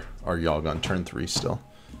hit our Yawg on turn 3 still.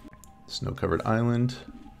 Snow-covered Island.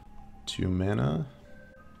 2 mana.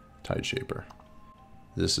 Tideshaper.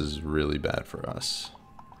 This is really bad for us.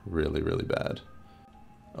 Really, really bad.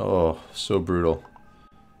 Oh, so brutal.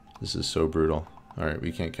 This is so brutal. Alright,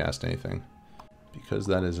 we can't cast anything. Because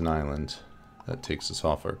that is an island, that takes us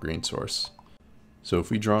off our green source. So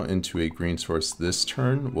if we draw into a green source this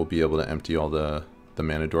turn, we'll be able to empty all the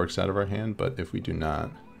mana dorks out of our hand, but if we do not,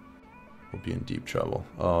 we'll be in deep trouble.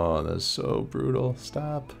 Oh, that's so brutal.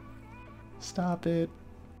 Stop. Stop it.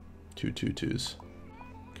 2 2/2s.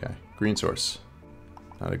 Okay, green source.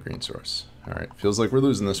 Not a green source. Alright, feels like we're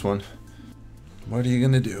losing this one. What are you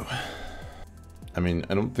gonna do? I mean,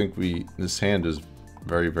 I don't think this hand is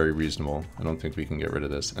very, very reasonable. I don't think we can get rid of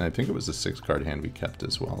this. And I think it was a 6-card hand we kept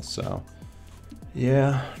as well, so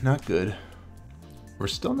yeah, not good. We're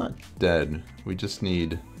still not dead. We just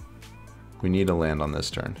need a land on this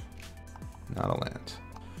turn. Not a land.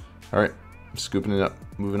 Alright, I'm scooping it up.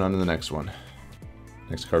 Moving on to the next one.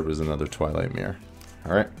 Next card was another Twilight Mirror.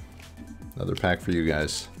 Alright, another pack for you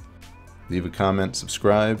guys. Leave a comment,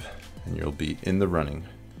 subscribe, and you'll be in the running.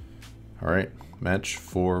 Alright, match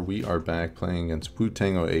 4. We are back playing against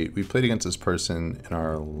Wu-Tang08. We played against this person in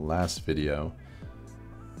our last video.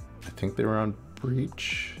 I think they were on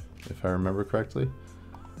Breach, if I remember correctly.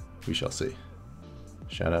 We shall see.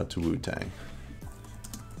 Shout out to Wu-Tang.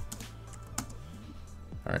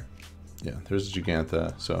 Alright, yeah, there's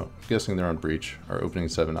Gigantha. So I'm guessing they're on Breach. Our opening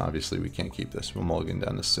 7, obviously we can't keep this. We'll mulligan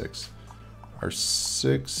down to 6. Our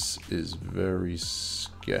 6 is very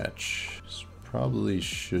sketch. This probably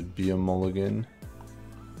should be a mulligan.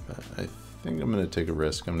 But I think I'm going to take a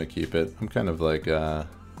risk. I'm going to keep it. I'm kind of like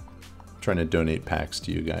trying to donate packs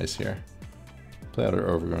to you guys here. Play out our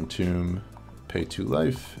Overgrown Tomb, pay 2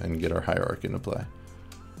 life, and get our Hierarch into play.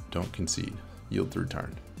 Don't concede. Yield through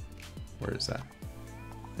turn. Where is that?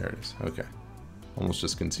 There it is. Okay. Almost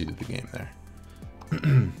just conceded the game there.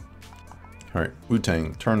 Alright,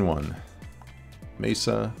 Wu-Tang, turn 1.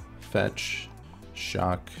 Mesa, fetch,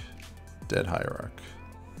 shock, dead Hierarch.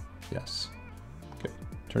 Yes. Okay,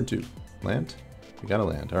 turn 2. Land? We got a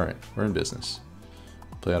land. Alright, we're in business.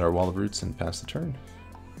 Play out our Wall of Roots and pass the turn.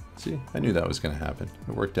 See, I knew that was going to happen.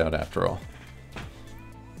 It worked out after all.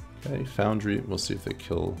 Okay, Foundry. We'll see if they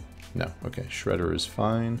kill. No. Okay, Shredder is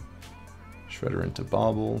fine. Shredder into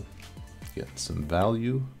Bauble. Get some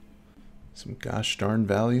value. Some gosh darn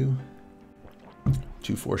value.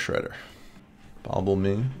 2/4 Shredder. Bauble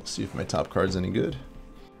me. We'll see if my top card's any good.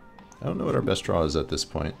 I don't know what our best draw is at this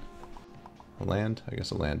point. A land? I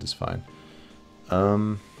guess a land is fine.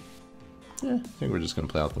 Yeah, I think we're just going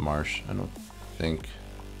to play out the Marsh. I don't think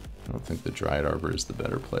I don't think the Dryad Arbor is the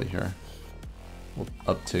better play here. We'll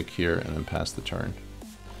uptick here and then pass the turn.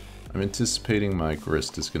 I'm anticipating my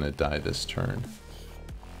Grist is going to die this turn.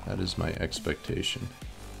 That is my expectation.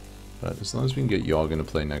 But as long as we can get Yawg into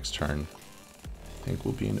play next turn, I think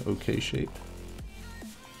we'll be in okay shape.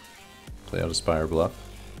 Play out a Spire Bluff.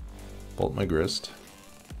 Bolt my Grist.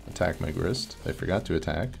 Attack my Grist. I forgot to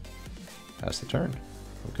attack. Pass the turn.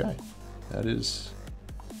 Okay. That is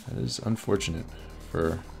unfortunate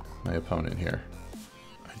for my opponent here.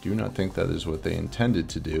 I do not think that is what they intended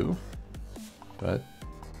to do, but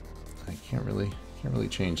I can't really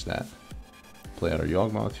change that. Play out our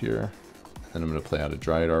Yawgmoth here, then I'm going to play out a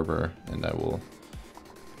Dryad Arbor, and we'll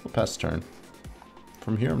pass the turn.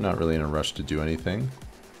 From here, I'm not really in a rush to do anything.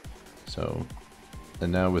 So,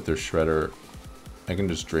 and now with their Shredder, I can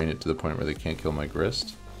just drain it to the point where they can't kill my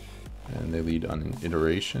Grist, and they lead on an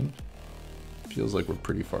iteration. Feels like we're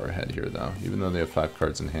pretty far ahead here though, even though they have 5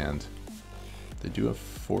 cards in hand. They do have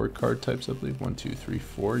 4 card types, I believe. 1, 2, 3,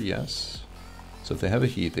 4, yes. So if they have a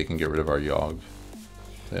Heat, they can get rid of our Yawg.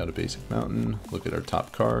 Play out a basic mountain, look at our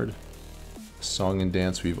top card. Song and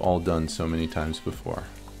Dance we've all done so many times before.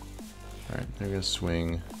 Alright, they're going to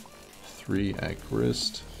swing 3 at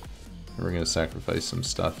Grist. And we're going to sacrifice some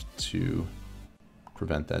stuff to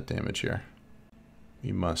prevent that damage here.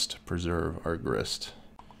 We must preserve our Grist.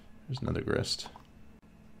 There's another Grist.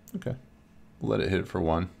 Okay. We'll let it hit for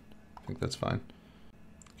 1. I think that's fine.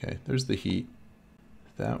 Okay, there's the Heat.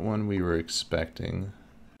 That one we were expecting.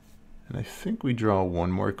 And I think we draw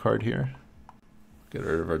 1 more card here. Get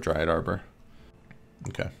rid of our Dryad Arbor.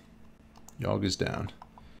 Okay. Yawg is down.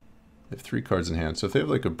 They have 3 cards in hand. So if they have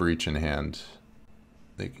like a Breach in hand,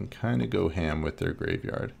 they can kind of go ham with their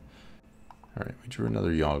graveyard. Alright, we drew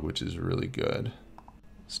another Yawg, which is really good.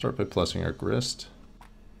 Start by plussing our Grist.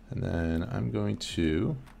 And then I'm going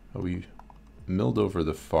to... Oh, we milled over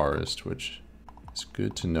the Forest, which is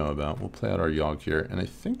good to know about. We'll play out our Yawg here. And I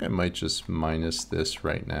think I might just minus this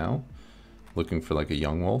right now. Looking for like a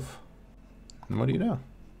Yawgmoth. And what do you know?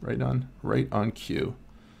 Right on cue.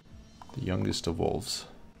 The youngest of wolves.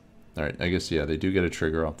 Alright, I guess, yeah, they do get a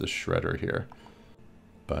trigger off the Shredder here.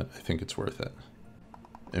 But I think it's worth it.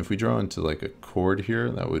 And if we draw into like a Chord here,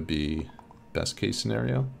 that would be best case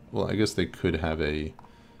scenario. Well, I guess they could have a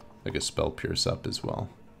Spell Pierce up as well.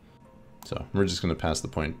 So we're just going to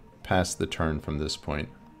pass the turn from this point.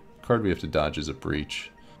 The card we have to dodge is a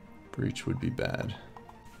Breach. Breach would be bad.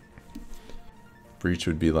 Breach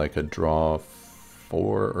would be like a draw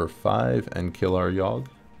 4 or 5 and kill our Yawg.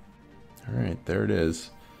 Alright, there it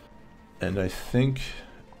is. And I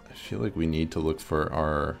feel like we need to look for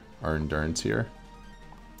our Endurance here.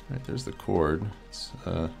 Alright, there's the Chord. It's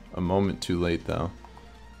a moment too late though.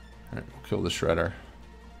 Alright, we'll kill the Shredder.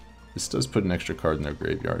 This does put an extra card in their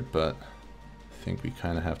graveyard, but I think we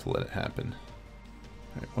kind of have to let it happen.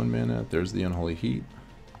 Alright, 1 mana, there's the Unholy Heat,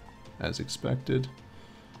 as expected.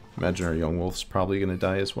 Imagine our Yawgmoth's probably going to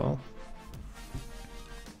die as well.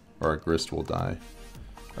 Or our Grist will die.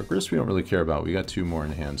 Our Grist we don't really care about, we got 2 more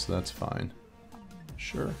in hand, so that's fine.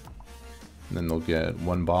 Sure. And then they'll get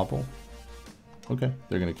 1 Bauble. Okay,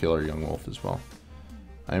 they're going to kill our Yawgmoth as well.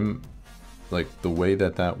 I'm, like, the way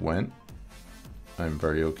that went, I'm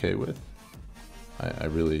very okay with. I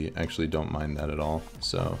really actually don't mind that at all,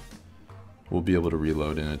 so we'll be able to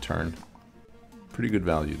reload in a turn. Pretty good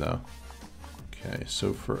value though. Okay,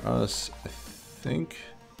 so for us, I think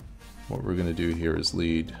what we're going to do here is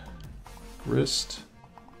lead Grist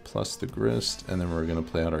plus the Grist, and then we're going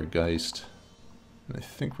to play out our Geist, and I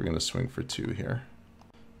think we're going to swing for 2 here.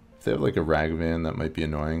 If they have like a Ragavan, that might be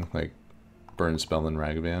annoying, like Burn Spell and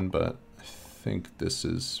Ragavan, but I think this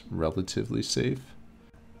is relatively safe.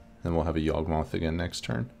 Then we'll have a Yawgmoth again next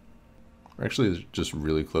turn. We're actually just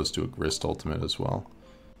really close to a Grist ultimate as well.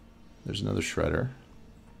 There's another Shredder.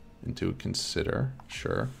 Into a Consider,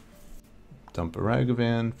 sure. Dump a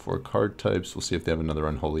Ragavan, 4 card types. We'll see if they have another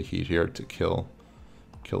Unholy Heat here to kill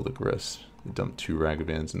the Grist. They dump 2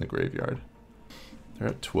 Ragavans in the graveyard. They're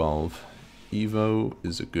at 12. Evo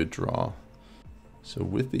is a good draw. So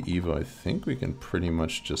with the Evo, I think we can pretty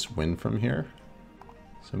much just win from here.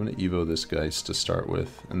 So I'm going to Evo this Geist to start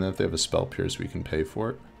with, and then if they have a Spell Pierce, we can pay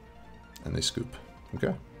for it. And they scoop.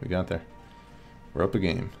 Okay, we got there. We're up a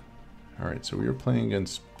game. Alright, so we were playing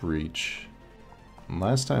against Breach. And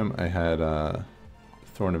last time I had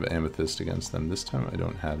Thorn of Amethyst against them. This time I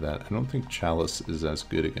don't have that. I don't think Chalice is as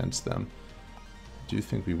good against them. I do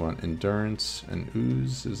think we want Endurance, and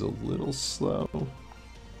Ooze is a little slow.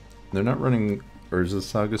 They're not running Urza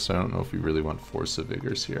Saga, so I don't know if we really want Force of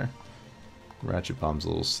Vigors here. Ratchet Bomb's a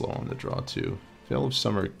little slow on the draw too. Veil of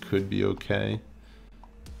Summer could be okay.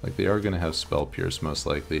 Like, they are going to have Spell Pierce, most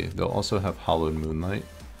likely. They'll also have Hollowed Moonlight.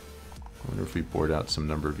 I wonder if we board out some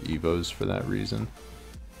number of Evos for that reason.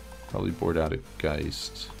 Probably board out a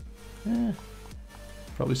Geist.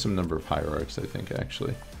 Probably some number of Hierarchs, I think,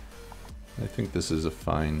 actually. I think this is a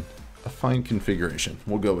fine configuration.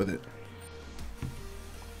 We'll go with it.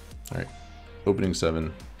 Alright, opening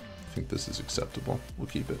 7. I think this is acceptable. We'll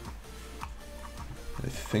keep it. I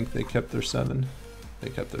think they kept their 7. They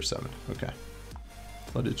kept their 7. Okay.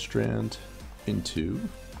 Flooded Strand into.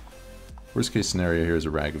 Worst case scenario here is a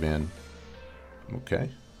Ragavan. Okay.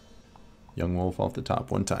 Yawgmoth off the top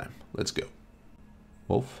one time. Let's go.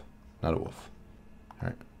 Wolf? Not a wolf.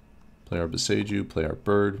 Alright. Play our Boseiju, play our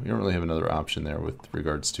bird. We don't really have another option there with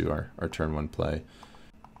regards to our turn 1 play.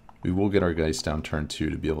 We will get our Geist down turn 2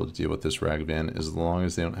 to be able to deal with this Ragavan as long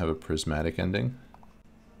as they don't have a prismatic ending.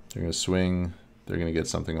 They're going to swing. They're going to get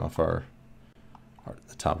something off the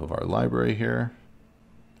top of our library here.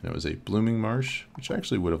 And it was a Blooming Marsh, which I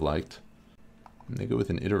actually would have liked. And they go with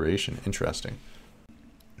an Iteration. Interesting.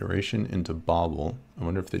 Iteration into Bauble. I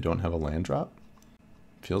wonder if they don't have a land drop.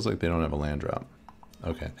 Feels like they don't have a land drop.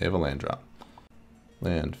 Okay, they have a land drop.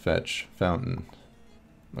 Land, fetch, fountain.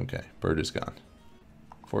 Okay, bird is gone.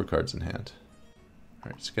 4 cards in hand.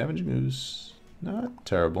 Alright, Scavenging Ooze. Not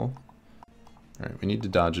terrible. Alright, we need to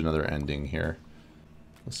dodge another ending here.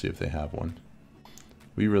 Let's see if they have one.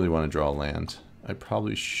 We really want to draw land. I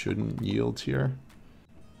probably shouldn't yield here,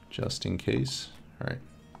 just in case. Alright,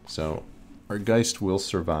 so our Geist will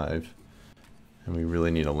survive, and we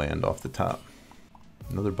really need a land off the top.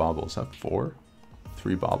 Another Bauble. Is that 4?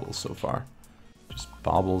 3 Baubles so far. Just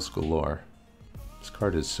Baubles galore. This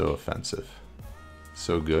card is so offensive.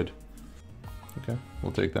 So good. Okay,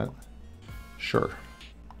 we'll take that. Sure.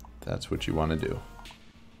 That's what you want to do.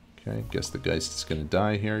 Okay, guess the Geist is going to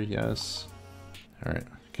die here. Yes. Alright,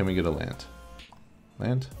 can we get a land?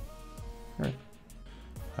 Land? Alright.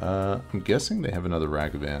 I'm guessing they have another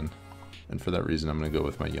Ragavan. And for that reason, I'm going to go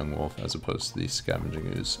with my Yawgmoth as opposed to the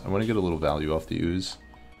Scavenging Ooze. I want to get a little value off the Ooze.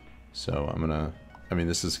 So I'm going to... I mean,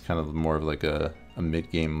 this is kind of more of like a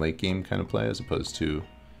mid-game, late-game kind of play as opposed to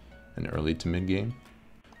an early to mid-game.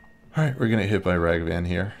 Alright, we're going to hit by Ragavan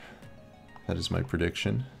here. That is my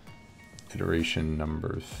prediction. Iteration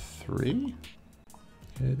number 3.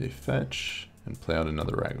 Okay, they fetch and play out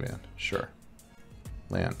another Ragavan. Sure.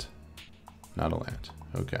 Land. Not a land.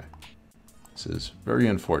 Okay. This is very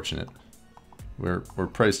unfortunate. We're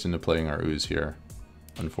priced into playing our Ooze here.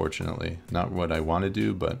 Unfortunately. Not what I want to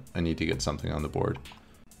do, but I need to get something on the board.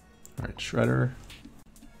 Alright, Shredder.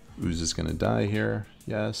 Ooze is going to die here.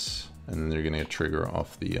 Yes. And then they're going to get trigger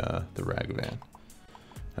off the Ragavan.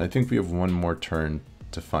 And I think we have one more turn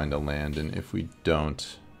to find a land, and if we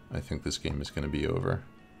don't, I think this game is going to be over.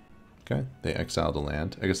 Okay, they exiled a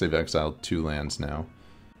land. I guess they've exiled 2 lands now.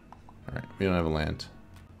 Alright, we don't have a land.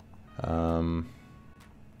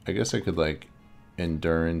 I guess I could, like,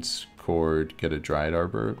 Endurance, Chord, get a Dryad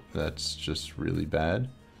Arbor. That's just really bad.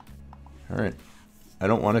 Alright. I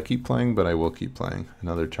don't want to keep playing, but I will keep playing.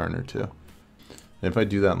 Another turn or 2. And if I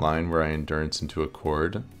do that line where I Endurance into a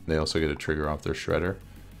Chord, they also get a trigger off their Shredder.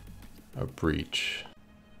 A Breach.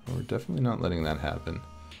 We're definitely not letting that happen.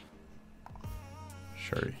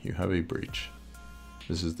 Sure, you have a Breach.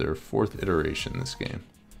 This is their 4th iteration in this game.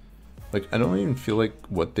 Like, I don't even feel like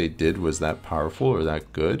what they did was that powerful or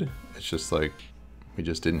that good. It's just like, we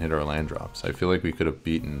just didn't hit our land drops. I feel like we could have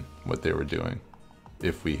beaten what they were doing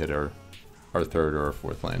if we hit our 3rd or our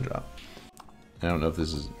 4th land drop. I don't know if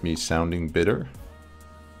this is me sounding bitter,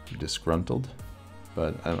 disgruntled,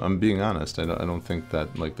 but I'm being honest. I don't think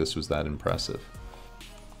that, like, this was that impressive.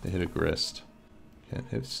 They hit a Grist. Okay,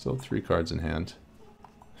 they have still 3 cards in hand.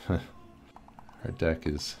 Our deck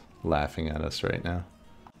is laughing at us right now.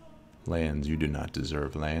 Lands, you do not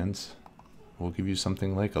deserve lands. We'll give you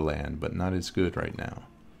something like a land, but not as good right now.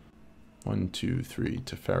 1, 2, 3,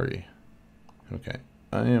 Teferi. Okay,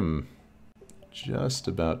 I am just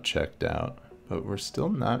about checked out, but we're still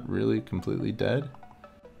not really completely dead,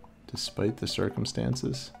 despite the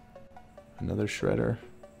circumstances. Another Shredder.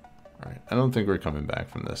 Alright, I don't think we're coming back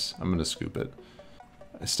from this. I'm going to scoop it.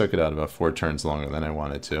 I stuck it out about 4 turns longer than I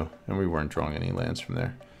wanted to, and we weren't drawing any lands from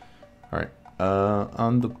there. Alright,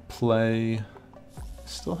 on the play,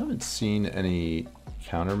 still haven't seen any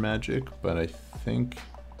counter magic, but I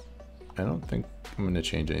don't think I'm going to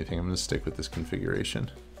change anything. I'm going to stick with this configuration.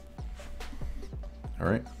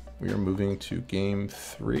 Alright, we are moving to game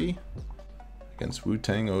 3 against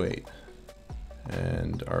Wu-Tang 08.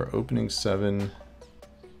 And our opening 7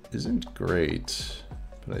 isn't great,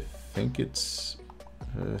 but I think it's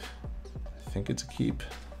a keep.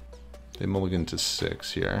 They mulligan to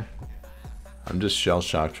 6 here. I'm just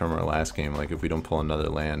shell-shocked from our last game. Like, if we don't pull another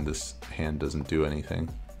land, this hand doesn't do anything.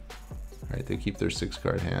 Alright, they keep their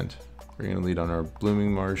 6-card hand. We're going to lead on our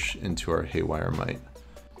Blooming Marsh into our Haywire Might.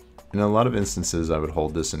 In a lot of instances, I would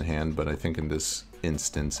hold this in hand, but I think in this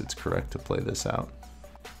instance, it's correct to play this out.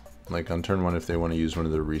 Like, on turn 1, if they want to use one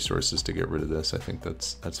of their resources to get rid of this, I think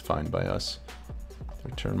that's fine by us.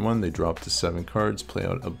 Their turn 1, they draw up to 7 cards, play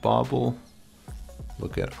out a Bauble.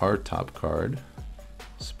 Look at our top card.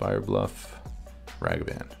 Spire Bluff,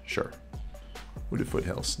 Ragavan, sure. Wooded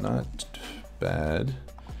Foothills, not bad.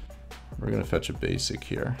 We're going to fetch a basic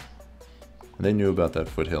here. And they knew about that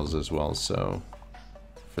Foothills as well, so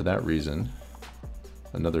for that reason,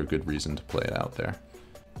 another good reason to play it out there.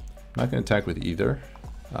 I'm not going to attack with either.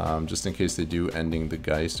 Just in case they do ending the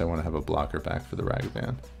Geist, I want to have a blocker back for the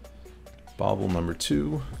Ragavan. Bauble number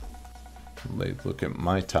 2. Look at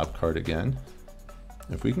my top card again.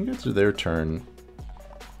 If we can get through their turn,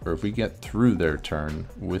 or if we get through their turn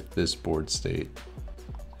with this board state,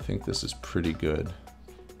 I think this is pretty good.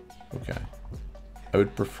 Okay. I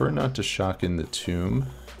would prefer not to shock in the Tomb,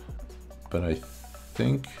 but I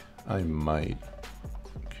think I might.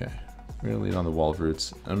 Okay. We're going to lead on the Wall of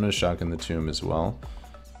Roots. I'm going to shock in the Tomb as well.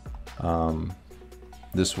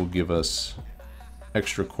 This will give us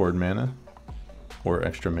extra Chord mana, or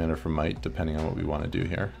extra mana for Might, depending on what we want to do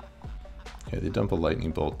here. Okay, they dump a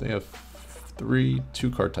Lightning Bolt. They have 3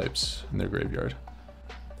 2-card types in their graveyard.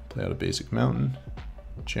 Play out a basic Mountain.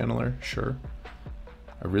 Channeler, sure.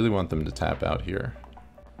 I really want them to tap out here,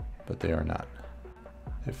 but they are not.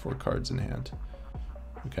 They have 4 cards in hand.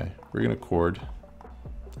 Okay, we're gonna Chord.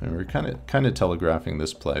 And we're kind of telegraphing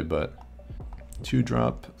this play, but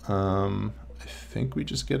 2-drop. I think we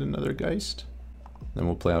just get another Geist. Then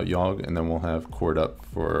we'll play out Yawg, and then we'll have Chord up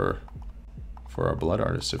for our Blood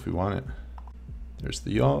Artist if we want it. There's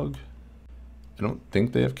the Yawg. I don't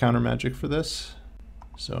think they have counter magic for this,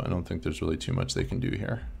 so I don't think there's really too much they can do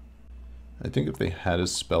here. I think if they had a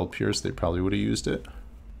Spell Pierce, they probably would have used it.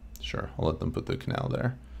 Sure, I'll let them put the Canal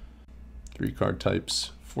there. 3 card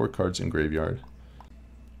types, 4 cards in graveyard.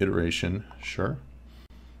 Iteration, sure.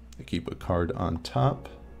 They keep a card on top,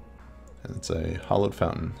 and it's a Hollowed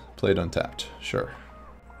Fountain, played untapped, sure.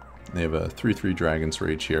 They have a 3/3 Dragon's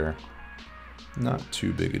Rage here. Not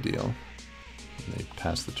too big a deal. And they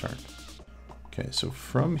pass the turn. Okay, so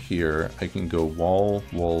from here, I can go Wall,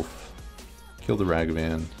 Wolf, kill the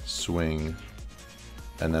Ragavan, swing,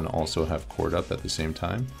 and then also have Chord up at the same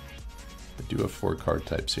time. I do have 4 card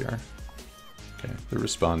types here. Okay, they're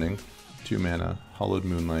responding. 2 mana, Hollowed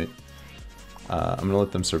Moonlight. I'm going to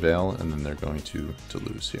let them Surveil, and then they're going to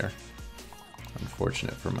lose here.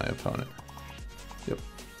 Unfortunate for my opponent. Yep,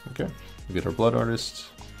 okay. We get our Blood Artist,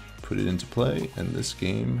 put it into play, and this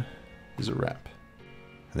game is a wrap.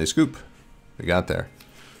 And they scoop. We got there.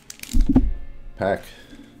 Pack.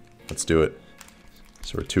 Let's do it.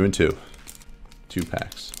 So we're 2-2. 2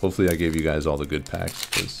 packs. Hopefully I gave you guys all the good packs,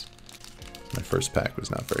 because my first pack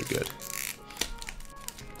was not very good.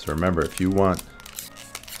 So remember, if you want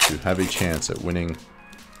to have a chance at winning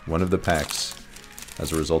one of the packs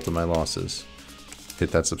as a result of my losses,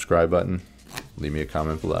 hit that subscribe button, leave me a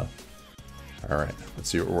comment below. Alright, let's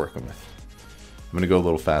see what we're working with. I'm going to go a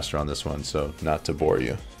little faster on this one, so not to bore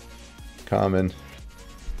you. Common,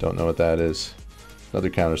 don't know what that is. Another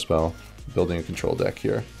counterspell, building a control deck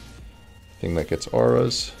here. Thing that gets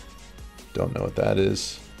auras, don't know what that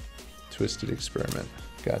is. Twisted Experiment,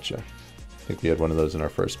 gotcha. I think we had one of those in our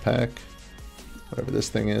first pack. Whatever this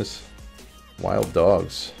thing is. Wild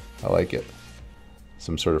Dogs, I like it.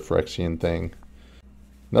 Some sort of Phyrexian thing.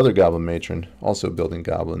 Another Goblin Matron, also building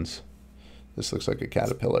goblins. This looks like a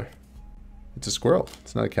caterpillar. It's a squirrel,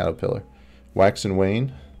 it's not a caterpillar. Wax and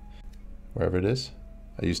Wane, wherever it is.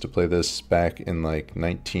 I used to play this back in like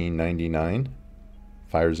 1999.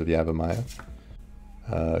 Fires of Yavimaya.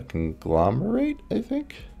 Conglomerate, I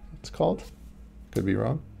think it's called. Could be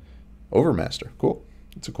wrong. Overmaster, cool.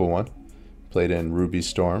 It's a cool one. Played in Ruby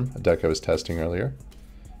Storm, a deck I was testing earlier.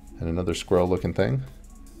 And another squirrel looking thing.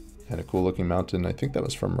 And a cool looking mountain, I think that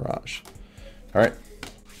was from Mirage. Alright,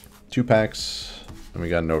 2 packs, and we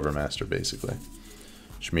got an Overmaster basically.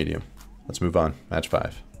 Medium. Let's move on. Match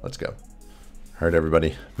 5. Let's go. Alright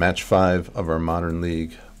everybody, match 5 of our Modern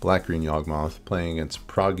League. Black-green Yawgmoth playing against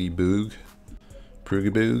ProggyBoog.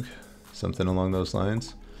 ProggyBoog, something along those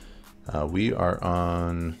lines. We are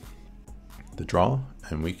on the draw,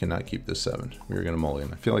 and we cannot keep this 7. We're going to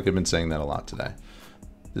mulligan. I feel like I've been saying that a lot today.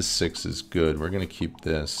 This 6 is good. We're going to keep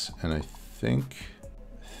this, and I think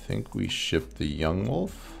we ship the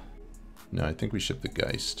Yawgmoth. No, I think we ship the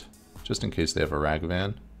Geist, just in case they have a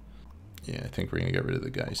Ragavan. Yeah, I think we're going to get rid of the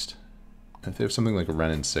Geist. If they have something like a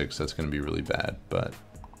Ren in 6, that's going to be really bad, but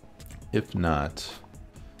if not...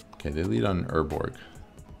 Okay, they lead on Urborg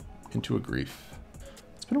into a Grief.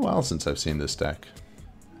 It's been a while since I've seen this deck.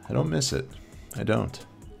 I don't miss it. I don't.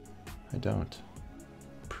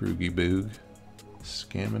 ProggyBoog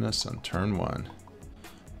scamming us on turn 1.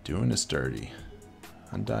 Doing us dirty.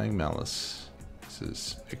 Undying Malice. This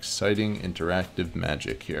is exciting interactive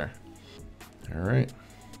magic here. Alright.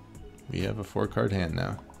 We have a 4-card hand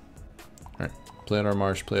now. Alright. Play out our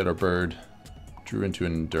Marsh, play out our Bird. Drew into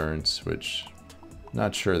an Endurance, which...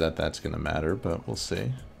 Not sure that that's going to matter, but we'll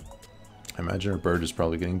see. I imagine our Bird is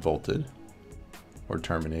probably getting bolted. Or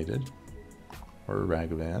terminated. Or a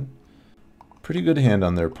Ragavan. Pretty good hand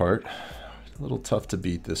on their part. A little tough to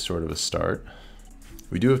beat this sort of a start.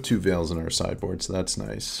 We do have 2 Veils in our sideboard, so that's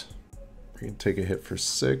nice. We can take a hit for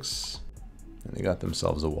 6. And they got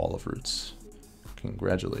themselves a Wall of Roots.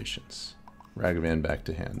 Congratulations. Ragavan back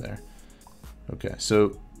to hand there. Okay,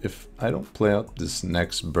 so if I don't play out this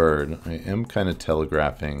next bird, I am kind of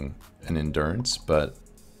telegraphing an Endurance, but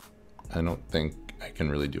I don't think I can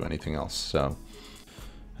really do anything else. So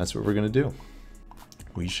that's what we're going to do.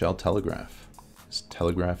 We shall telegraph.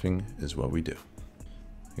 Telegraphing is what we do.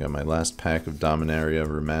 I got my last pack of Dominaria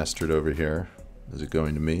Remastered over here. Is it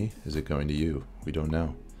going to me? Is it going to you? We don't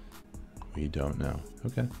know. We don't know.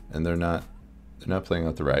 Okay. And they're not playing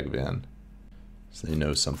out the Ragavan. So they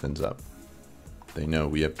know something's up. They know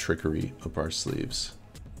we have trickery up our sleeves.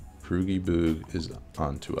 ProggyBoog is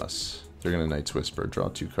on to us. They're going to Night's Whisper, draw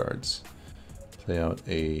 2 cards. Play out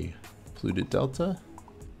a Polluted Delta.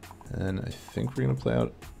 And I think we're going to play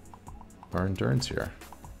out our Endurance here.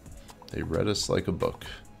 They read us like a book.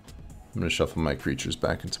 I'm going to shuffle my creatures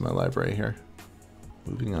back into my library here.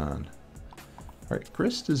 Moving on. Alright,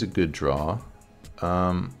 Grist is a good draw.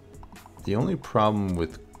 The only problem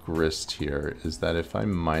with Grist here is that if I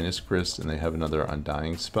minus Grist and they have another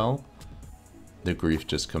Undying spell, the Grief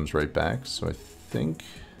just comes right back. So I think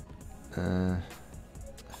I'm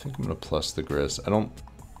going to plus the Grist. I don't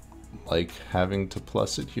like having to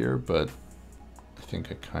plus it here, but I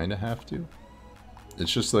think I kind of have to.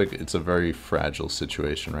 It's just like, it's a very fragile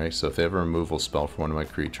situation, right? So if they have a removal spell for one of my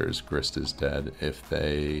creatures, Grist is dead. If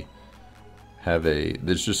they have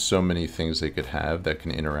there's just so many things they could have that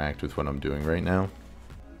can interact with what I'm doing right now.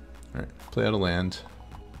 Alright, play out a land.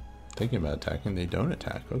 Thinking about attacking, they don't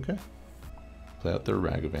attack, okay. Play out their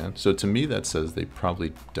Ragavan. So to me that says they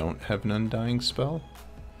probably don't have an Undying spell.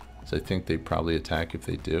 So I think they probably attack if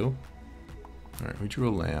they do. Alright, we drew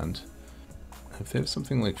a land. If they have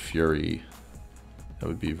something like Fury, that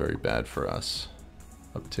would be very bad for us.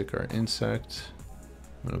 Uptick our Insect.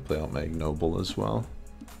 I'm going to play out my Ignoble as well.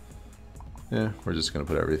 Yeah, we're just going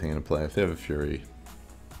to put everything into play. If they have a Fury,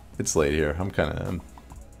 it's late here.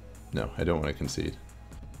 No, I don't want to concede.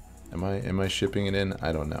 Am I shipping it in?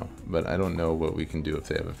 I don't know. But I don't know what we can do if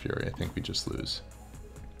they have a Fury. I think we just lose.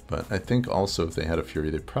 But I think also if they had a Fury,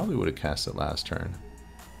 they probably would have cast it last turn.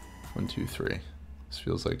 1, 2, 3. This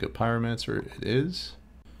feels like a Pyromancer. It is.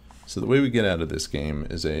 So the way we get out of this game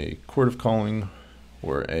is a Court of Calling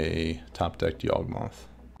or a top-decked Yawgmoth.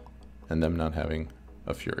 And them not having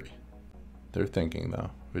a Fury. They're thinking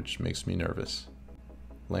though, which makes me nervous.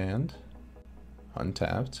 Land.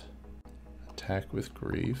 Untapped. Attack with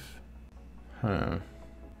Grief. Huh.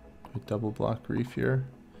 We double block Grief here.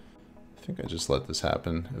 I think I just let this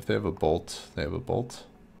happen. If they have a Bolt, they have a Bolt.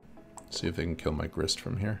 See if they can kill my Grist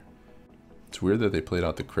from here. It's weird that they played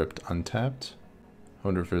out the Crypt untapped. I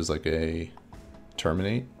wonder if there's like a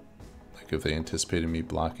Terminate. Like if they anticipated me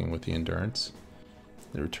blocking with the Endurance.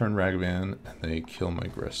 They return Ragavan and they kill my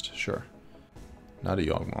Grist. Sure. Not a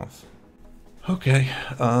Yawgmoth. Okay.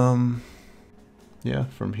 Yeah,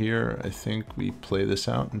 from here I think we play this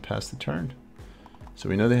out and pass the turn. So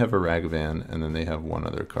we know they have a Ragavan and then they have one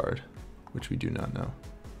other card, which we do not know.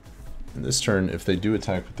 In this turn, if they do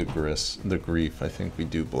attack with the Grief, I think we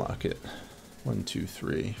do block it. 1, 2,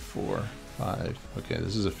 3, 4, 5. Okay,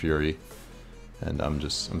 this is a Fury, and I'm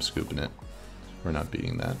scooping it. We're not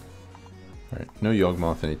beating that. Alright, no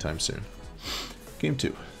Yawgmoth anytime soon. Game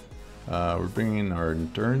 2. We're bringing in our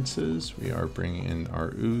Endurances, we are bringing in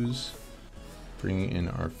our Ooze, bringing in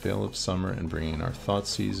our Veil of Summer, and bringing in our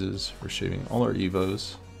Thoughtseizes. We're shaving all our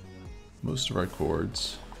Evos, most of our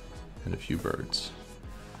Chords, and a few Birds.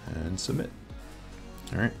 And submit.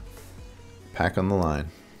 Alright. Pack on the line.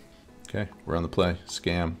 Okay, we're on the play.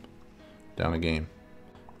 Scam. Down a game.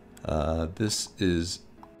 It's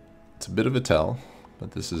a bit of a tell,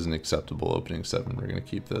 but this is an acceptable opening 7. We're going to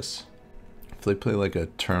keep this. If they play like a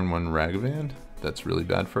turn 1 Ragavan, that's really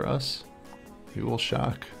bad for us. We will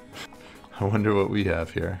shock. I wonder what we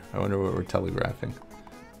have here. I wonder what we're telegraphing.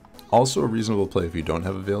 Also a reasonable play if you don't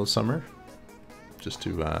have a Veil of Summer, just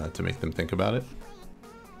to make them think about it.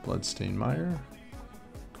 Bloodstained Mire.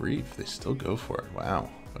 Grief, they still go for it. Wow,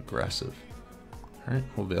 aggressive. Alright,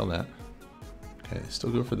 we'll Veil that. Okay, they still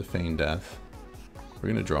go for the Feign Death. We're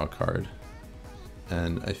going to draw a card.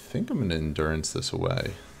 And I think I'm going to Endurance this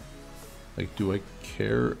away. Like, do I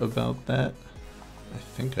care about that? I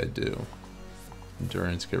think I do.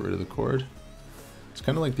 Endurance, get rid of the cord. It's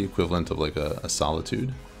kind of like the equivalent of like a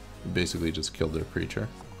Solitude. We basically just killed their creature.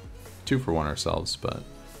 2 for 1 ourselves, but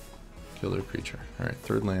kill their creature. Alright,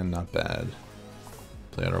 third land, not bad.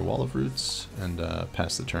 Play out our Wall of Roots and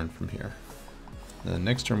pass the turn from here. And then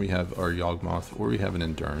next turn we have our Yawgmoth, or we have an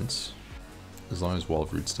Endurance. As long as Wall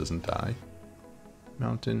of Roots doesn't die.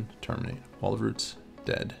 Mountain, terminate. Wall of Roots,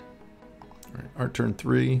 dead. Alright, our turn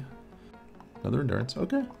 3. Another Endurance,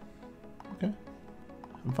 okay. Okay,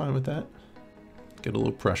 I'm fine with that. Get a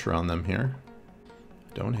little pressure on them here.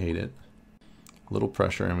 Don't hate it. A little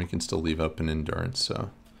pressure and we can still leave up an Endurance,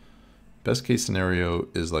 so. Best case scenario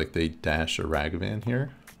is like they dash a Ragavan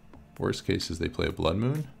here. Worst case is they play a Blood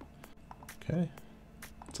Moon. Okay,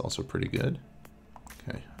 it's also pretty good.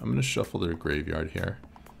 Okay, I'm going to shuffle their graveyard here.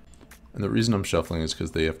 And the reason I'm shuffling is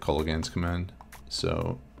because they have Kolaghan's Command,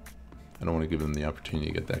 so I don't want to give them the opportunity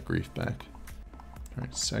to get that grief back.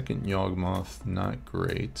 Alright, second Yawgmoth, not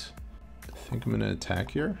great. I think I'm going to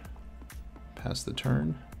attack here. Pass the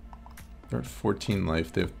turn. They're at 14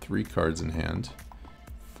 life, they have 3 cards in hand.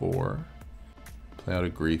 4. Play out a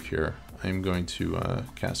grief here. I'm going to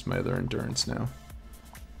cast my other Endurance now.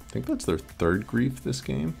 I think that's their 3rd grief this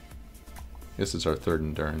game. I guess it's our 3rd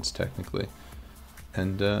Endurance technically.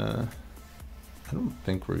 And I don't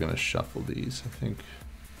think we're gonna shuffle these. I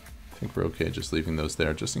think we're okay just leaving those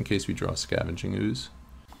there just in case we draw Scavenging Ooze.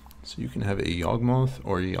 So you can have a Yawgmoth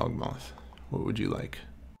or a Yawgmoth. What would you like?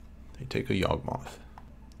 They take a Yawgmoth.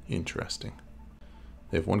 Interesting.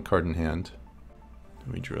 They have 1 card in hand.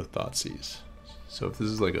 And we drew a Thoughtseize. So if this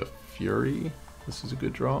is like a Fury, this is a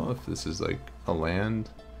good draw. If this is like a land,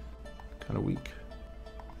 kind of weak.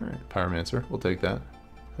 Alright, Pyromancer, we'll take that.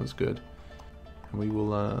 That was good. And we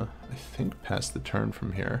will, I think, pass the turn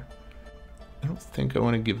from here. I don't think I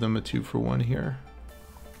want to give them a 2 for 1 here.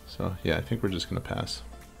 So, yeah, I think we're just going to pass.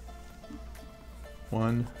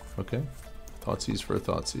 1, okay. Thoughtseize for a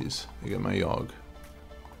Thoughtseize. I get my Yawg.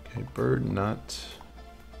 Okay, bird, not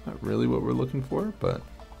really what we're looking for, but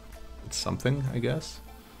it's something, I guess.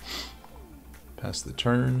 Pass the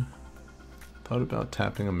turn. Thought about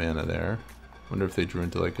tapping a mana there. Wonder if they drew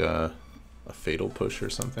into like a Fatal Push or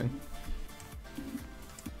something.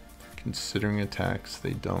 Considering attacks,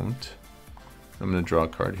 they don't. I'm going to draw a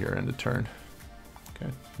card here, end of turn.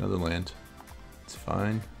 Okay, another land. It's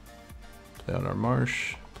fine. Play out our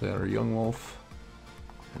Marsh, play out our Yawgmoth,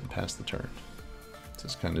 and pass the turn. So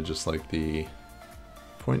it's kind of just like the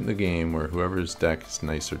point in the game where whoever's deck is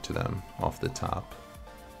nicer to them off the top.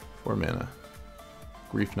 4 mana.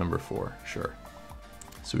 Grief number 4, sure.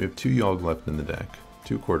 So we have 2 Yawg left in the deck,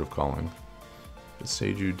 2 Court of Calling. But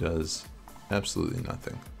Seiju does absolutely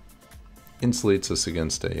nothing. Insulates us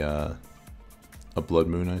against a Blood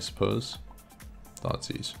Moon, I suppose.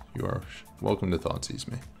 Thoughtseize. You are welcome to Thoughtseize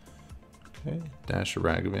me. Okay, dash a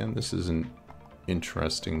Ragavan. This is an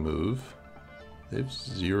interesting move. They have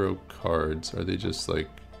 0 cards. Are they just like,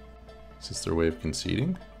 is this their way of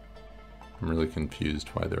conceding? I'm really confused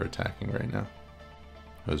why they're attacking right now.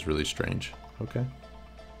 That was really strange. Okay.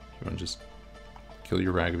 You want to just kill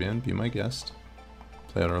your Ragavan, be my guest.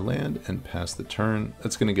 Play out our land and pass the turn.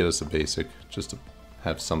 That's going to get us a basic, just to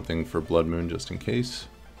have something for Blood Moon just in case.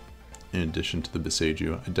 In addition to the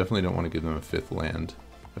Beseiju, I definitely don't want to give them a 5th land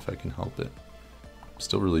if I can help it. I'm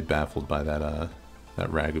still really baffled by that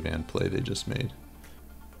Ragavan play they just made.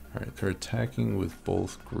 Alright, they're attacking with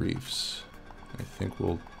both griefs. I think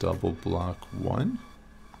we'll double block 1.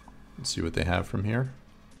 Let's see what they have from here.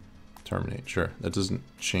 Terminate, sure. That doesn't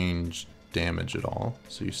change damage at all,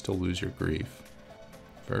 so you still lose your grief.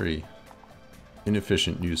 Very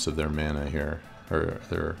inefficient use of their mana here, or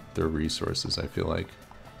their resources, I feel like.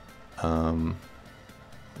 I'll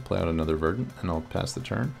play out another Verdant, and I'll pass the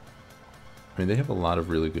turn. I mean, they have a lot of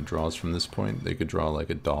really good draws from this point. They could draw like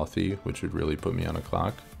a Dothy, which would really put me on a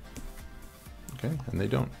clock. Okay, and they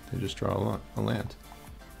don't. They just draw a land.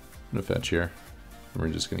 I'm gonna fetch here, and we're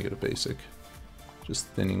just gonna get a basic. Just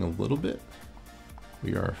thinning a little bit.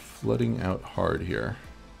 We are flooding out hard here.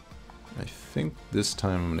 I think this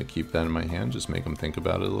time I'm gonna keep that in my hand, just make them think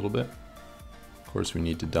about it a little bit. Of course, we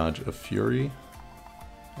need to dodge a Fury,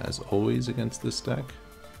 as always against this deck.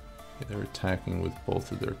 Okay, they're attacking with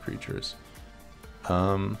both of their creatures.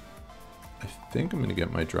 I think I'm gonna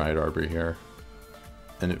get my Dryad Arbor here.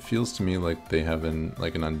 And it feels to me like they have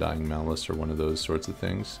like an Undying Malice or one of those sorts of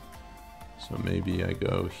things. So maybe I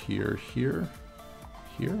go here, here,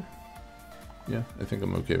 here. Yeah, I think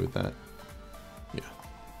I'm okay with that. Yeah,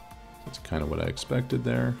 that's kind of what I expected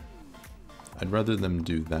there. I'd rather them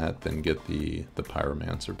do that than get the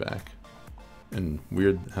Pyromancer back. And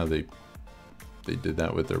weird how they did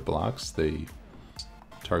that with their blocks. They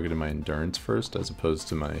targeted my Endurance first as opposed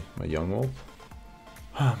to my Yawgmoth.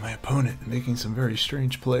 My opponent making some very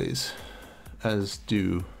strange plays, as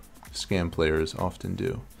do scam players often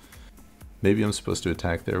do. Maybe I'm supposed to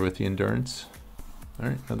attack there with the Endurance.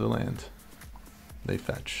 Alright, another land. They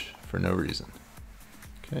fetch for no reason.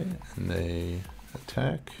 Okay, and they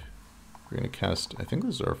attack. We're going to cast, I think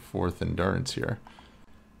this is our 4th Endurance here.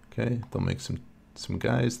 Okay, they'll make some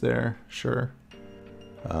guys there, sure.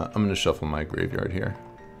 I'm going to shuffle my graveyard here.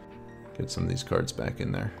 Get some of these cards back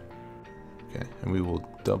in there. Okay, and we will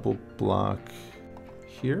double block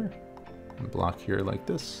here and block here like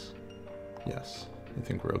this. Yes, I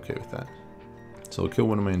think we're okay with that. So we'll kill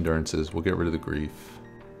one of my Endurances, we'll get rid of the Grief.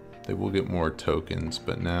 They will get more tokens,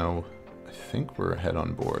 but now I think we're ahead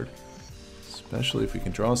on board. Especially if we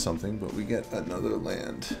can draw something, but we get another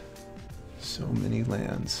land. So many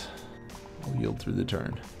lands. I'll yield through the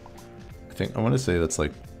turn. I want to say that's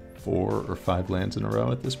like 4 or 5 lands in a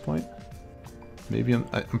row at this point. Maybe I'm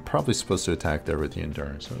probably supposed to attack there with the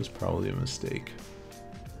Endurance. That was probably a mistake.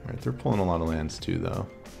 Alright, they're pulling a lot of lands too though.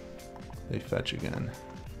 They fetch again.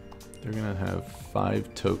 They're gonna have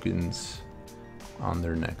 5 tokens on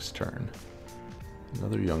their next turn.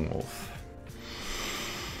 Another Yawgmoth.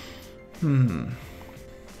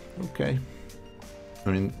 Okay. I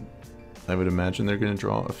mean, I would imagine they're gonna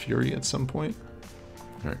draw a Fury at some point.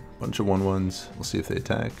 Alright, bunch of 1/1s. We'll see if they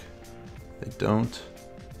attack. They don't.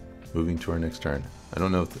 Moving to our next turn. I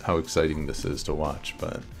don't know how exciting this is to watch,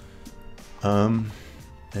 but an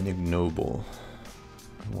Ignoble.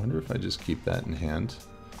 I wonder if I just keep that in hand.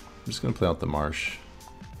 I'm just gonna play out the Marsh.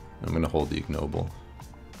 I'm gonna hold the Ignoble.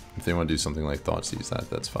 If they want to do something like Thoughtseize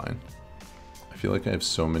that's fine. I feel like I have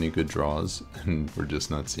so many good draws, and we're just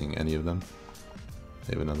not seeing any of them.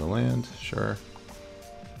 They have another land, sure.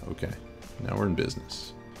 Okay, now we're in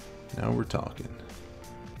business. Now we're talking.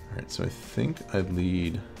 Alright, so I think I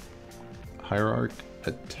lead Hierarch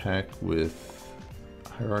attack with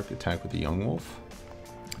the Yawgmoth.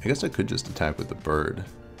 I guess I could just attack with the bird.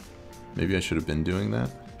 Maybe I should have been doing that.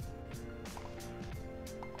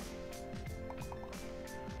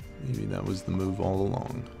 Maybe that was the move all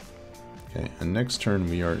along. Okay, and next turn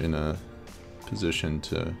we are in a position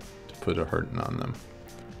to put a hurting on them.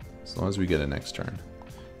 As long as we get a next turn.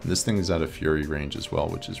 And this thing is out of Fury range as well,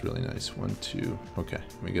 which is really nice. 1, 2, okay,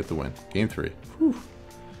 we get the win. Game 3. Whew.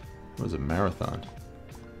 It was a marathon.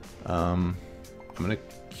 I'm gonna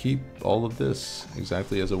keep all of this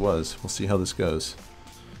exactly as it was. We'll see how this goes.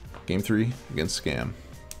 Game 3 against Scam.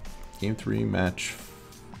 Game 3, match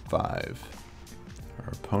 5.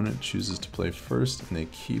 Our opponent chooses to play first, and they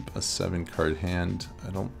keep a 7-card hand. I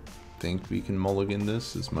don't think we can mulligan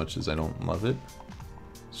this as much as I don't love it.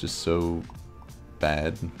 It's just so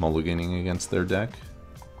bad mulliganing against their deck.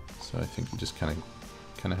 So I think you just kind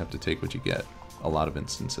of have to take what you get. A lot of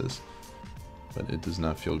instances, but it does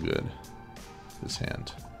not feel good, this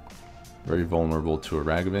hand. Very vulnerable to a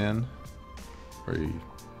Ragavan. Very,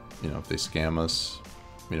 if they scam us,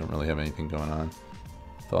 we don't really have anything going on.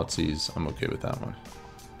 Thoughtseize, I'm okay with that one.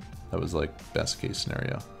 That was like best case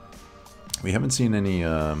scenario. We haven't seen any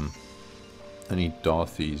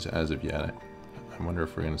Dothies as of yet. I wonder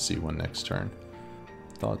if we're gonna see one next turn.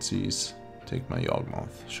 Thoughtseize, take my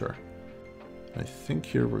Yawgmoth, sure. I think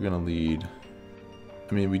here we're gonna lead.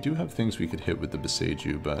 I mean, we do have things we could hit with the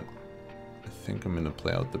Beseiju, but I think I'm going to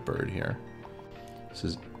play out the bird here. This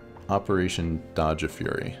is Operation Dodge a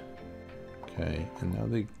Fury. Okay, and now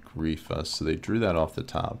they grief us, so they drew that off the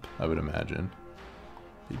top, I would imagine.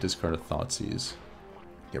 They discard a Thoughtseize.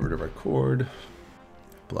 Get rid of our cord.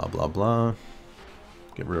 Blah, blah, blah.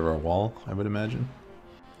 Get rid of our wall, I would imagine.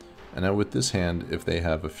 And now with this hand, if they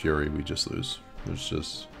have a Fury, we just lose. There's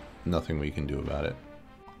just nothing we can do about it.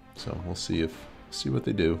 So we'll see what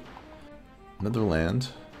they do. Another land.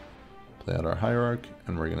 Play out our Hierarch,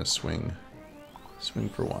 and we're gonna swing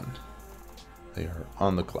for 1. They are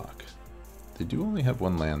on the clock. They do only have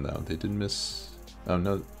 1 land though. They did miss. Oh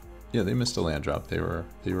no, yeah, they missed a land drop. They were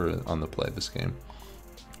on the play this game.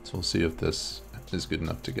 So we'll see if this is good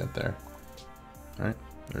enough to get there. All right,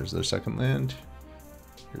 there's their second land.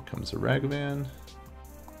 Here comes a Ragavan.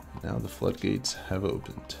 Now the floodgates have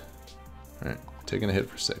opened. All right, taking a hit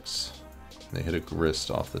for 6. They hit a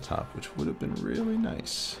Grist off the top, which would have been really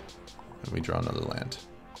nice. And we draw another land.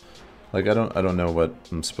 Like, I don't know what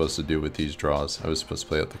I'm supposed to do with these draws. I was supposed to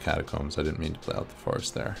play out the catacombs. I didn't mean to play out the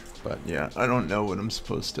forest there. But yeah, I don't know what I'm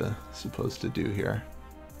supposed to do here.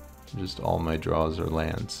 Just all my draws are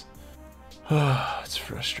lands. It's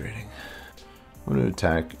frustrating. I'm gonna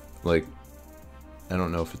attack, like, I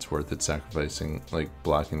don't know if it's worth it sacrificing, like,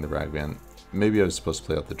 blocking the Ragavan. Maybe I was supposed to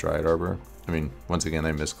play out the Dryad Arbor. I mean, once again,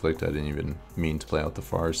 I misclicked. I didn't even mean to play out the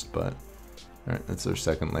forest, but alright, that's their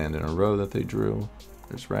second land in a row that they drew.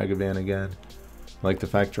 There's Ragavan again. Like, the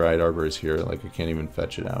fact Dryad Arbor is here, like, I can't even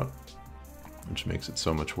fetch it out, which makes it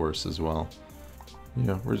so much worse as well.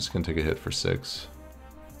 Yeah, we're just gonna take a hit for 6.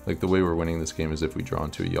 Like, the way we're winning this game is if we draw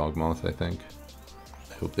into a Yawgmoth, I think.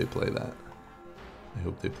 I hope they play that. I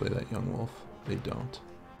hope they play that Yawgmoth. They don't.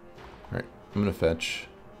 Alright, I'm gonna fetch.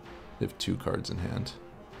 They have 2 cards in hand.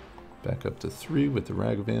 Back up to 3 with the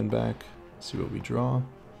Ragavan back. See what we draw.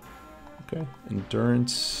 Okay,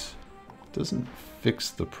 Endurance doesn't fix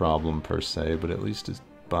the problem per se, but at least it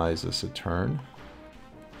buys us a turn.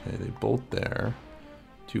 Okay, they bolt there.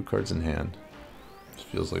 2 cards in hand. This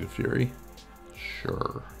feels like a Fury.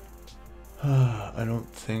 Sure. I don't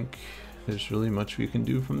think there's really much we can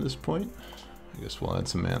do from this point. I guess we'll add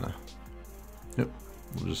some mana. Yep,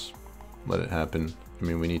 we'll just let it happen. I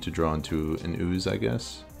mean, we need to draw into an Ooze, I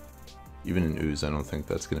guess. Even an Ooze, I don't think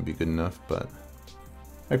that's going to be good enough, but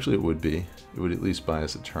actually it would be. It would at least buy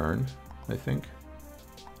us a turn, I think.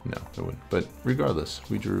 No, it wouldn't. But regardless,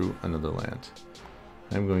 we drew another land.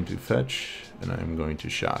 I'm going to fetch, and I'm going to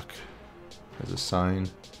shock as a sign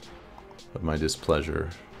of my displeasure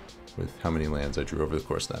with how many lands I drew over the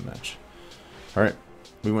course of that match. Alright,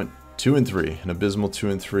 we went 2 and 3, an abysmal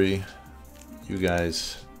 2 and 3. You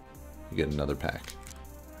guys, you get another pack.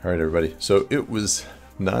 Alright everybody, so it was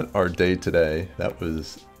not our day today. That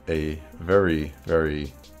was a very,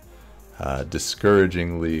 very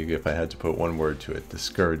discouraging league, if I had to put one word to it.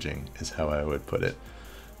 Discouraging is how I would put it.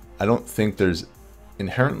 I don't think there's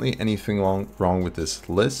inherently anything wrong with this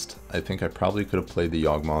list. I think I probably could have played the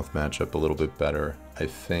Yawgmoth matchup a little bit better. I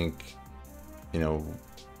think, you know,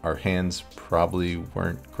 our hands probably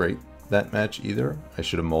weren't great that match either. I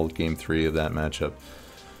should have mulled game 3 of that matchup.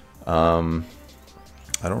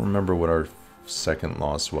 I don't remember what our second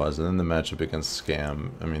loss was, and then the matchup against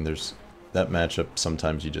Scam. I mean, there's that matchup.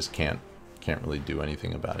 Sometimes you just can't really do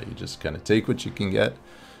anything about it. You just kind of take what you can get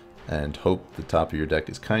and hope the top of your deck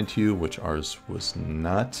is kind to you, which ours was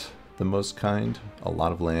not the most kind. A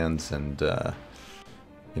lot of lands, and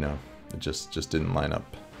you know, it just didn't line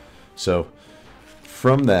up. So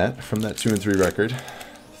from that 2 and 3 record,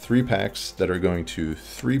 3 packs that are going to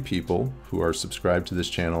 3 people who are subscribed to this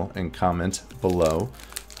channel and comment below,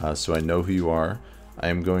 so I know who you are. I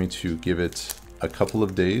am going to give it a couple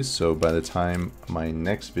of days, so by the time my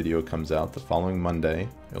next video comes out the following Monday,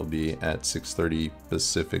 it'll be at 6:30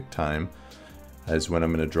 Pacific time, is when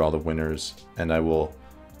I'm going to draw the winners, and I will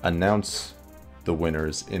announce the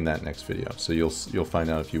winners in that next video. So you'll find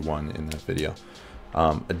out if you won in that video.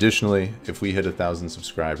 Additionally, if we hit 1,000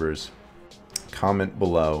 subscribers, comment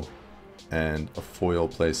below, and a foil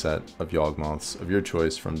playset of Yawgmoths of your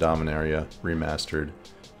choice from Dominaria Remastered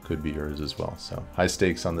could be yours as well. So high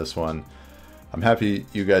stakes on this one. I'm happy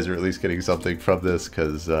you guys are at least getting something from this,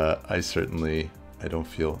 because I don't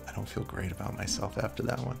feel great about myself after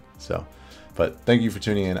that one. So, but thank you for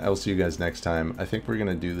tuning in. I will see you guys next time. I think we're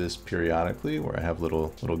gonna do this periodically, where I have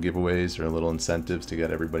little giveaways or little incentives to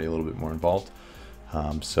get everybody a little bit more involved.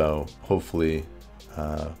 So hopefully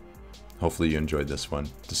you enjoyed this one,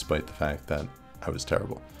 despite the fact that I was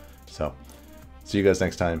terrible. So see you guys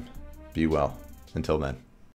next time. Be well. Until then.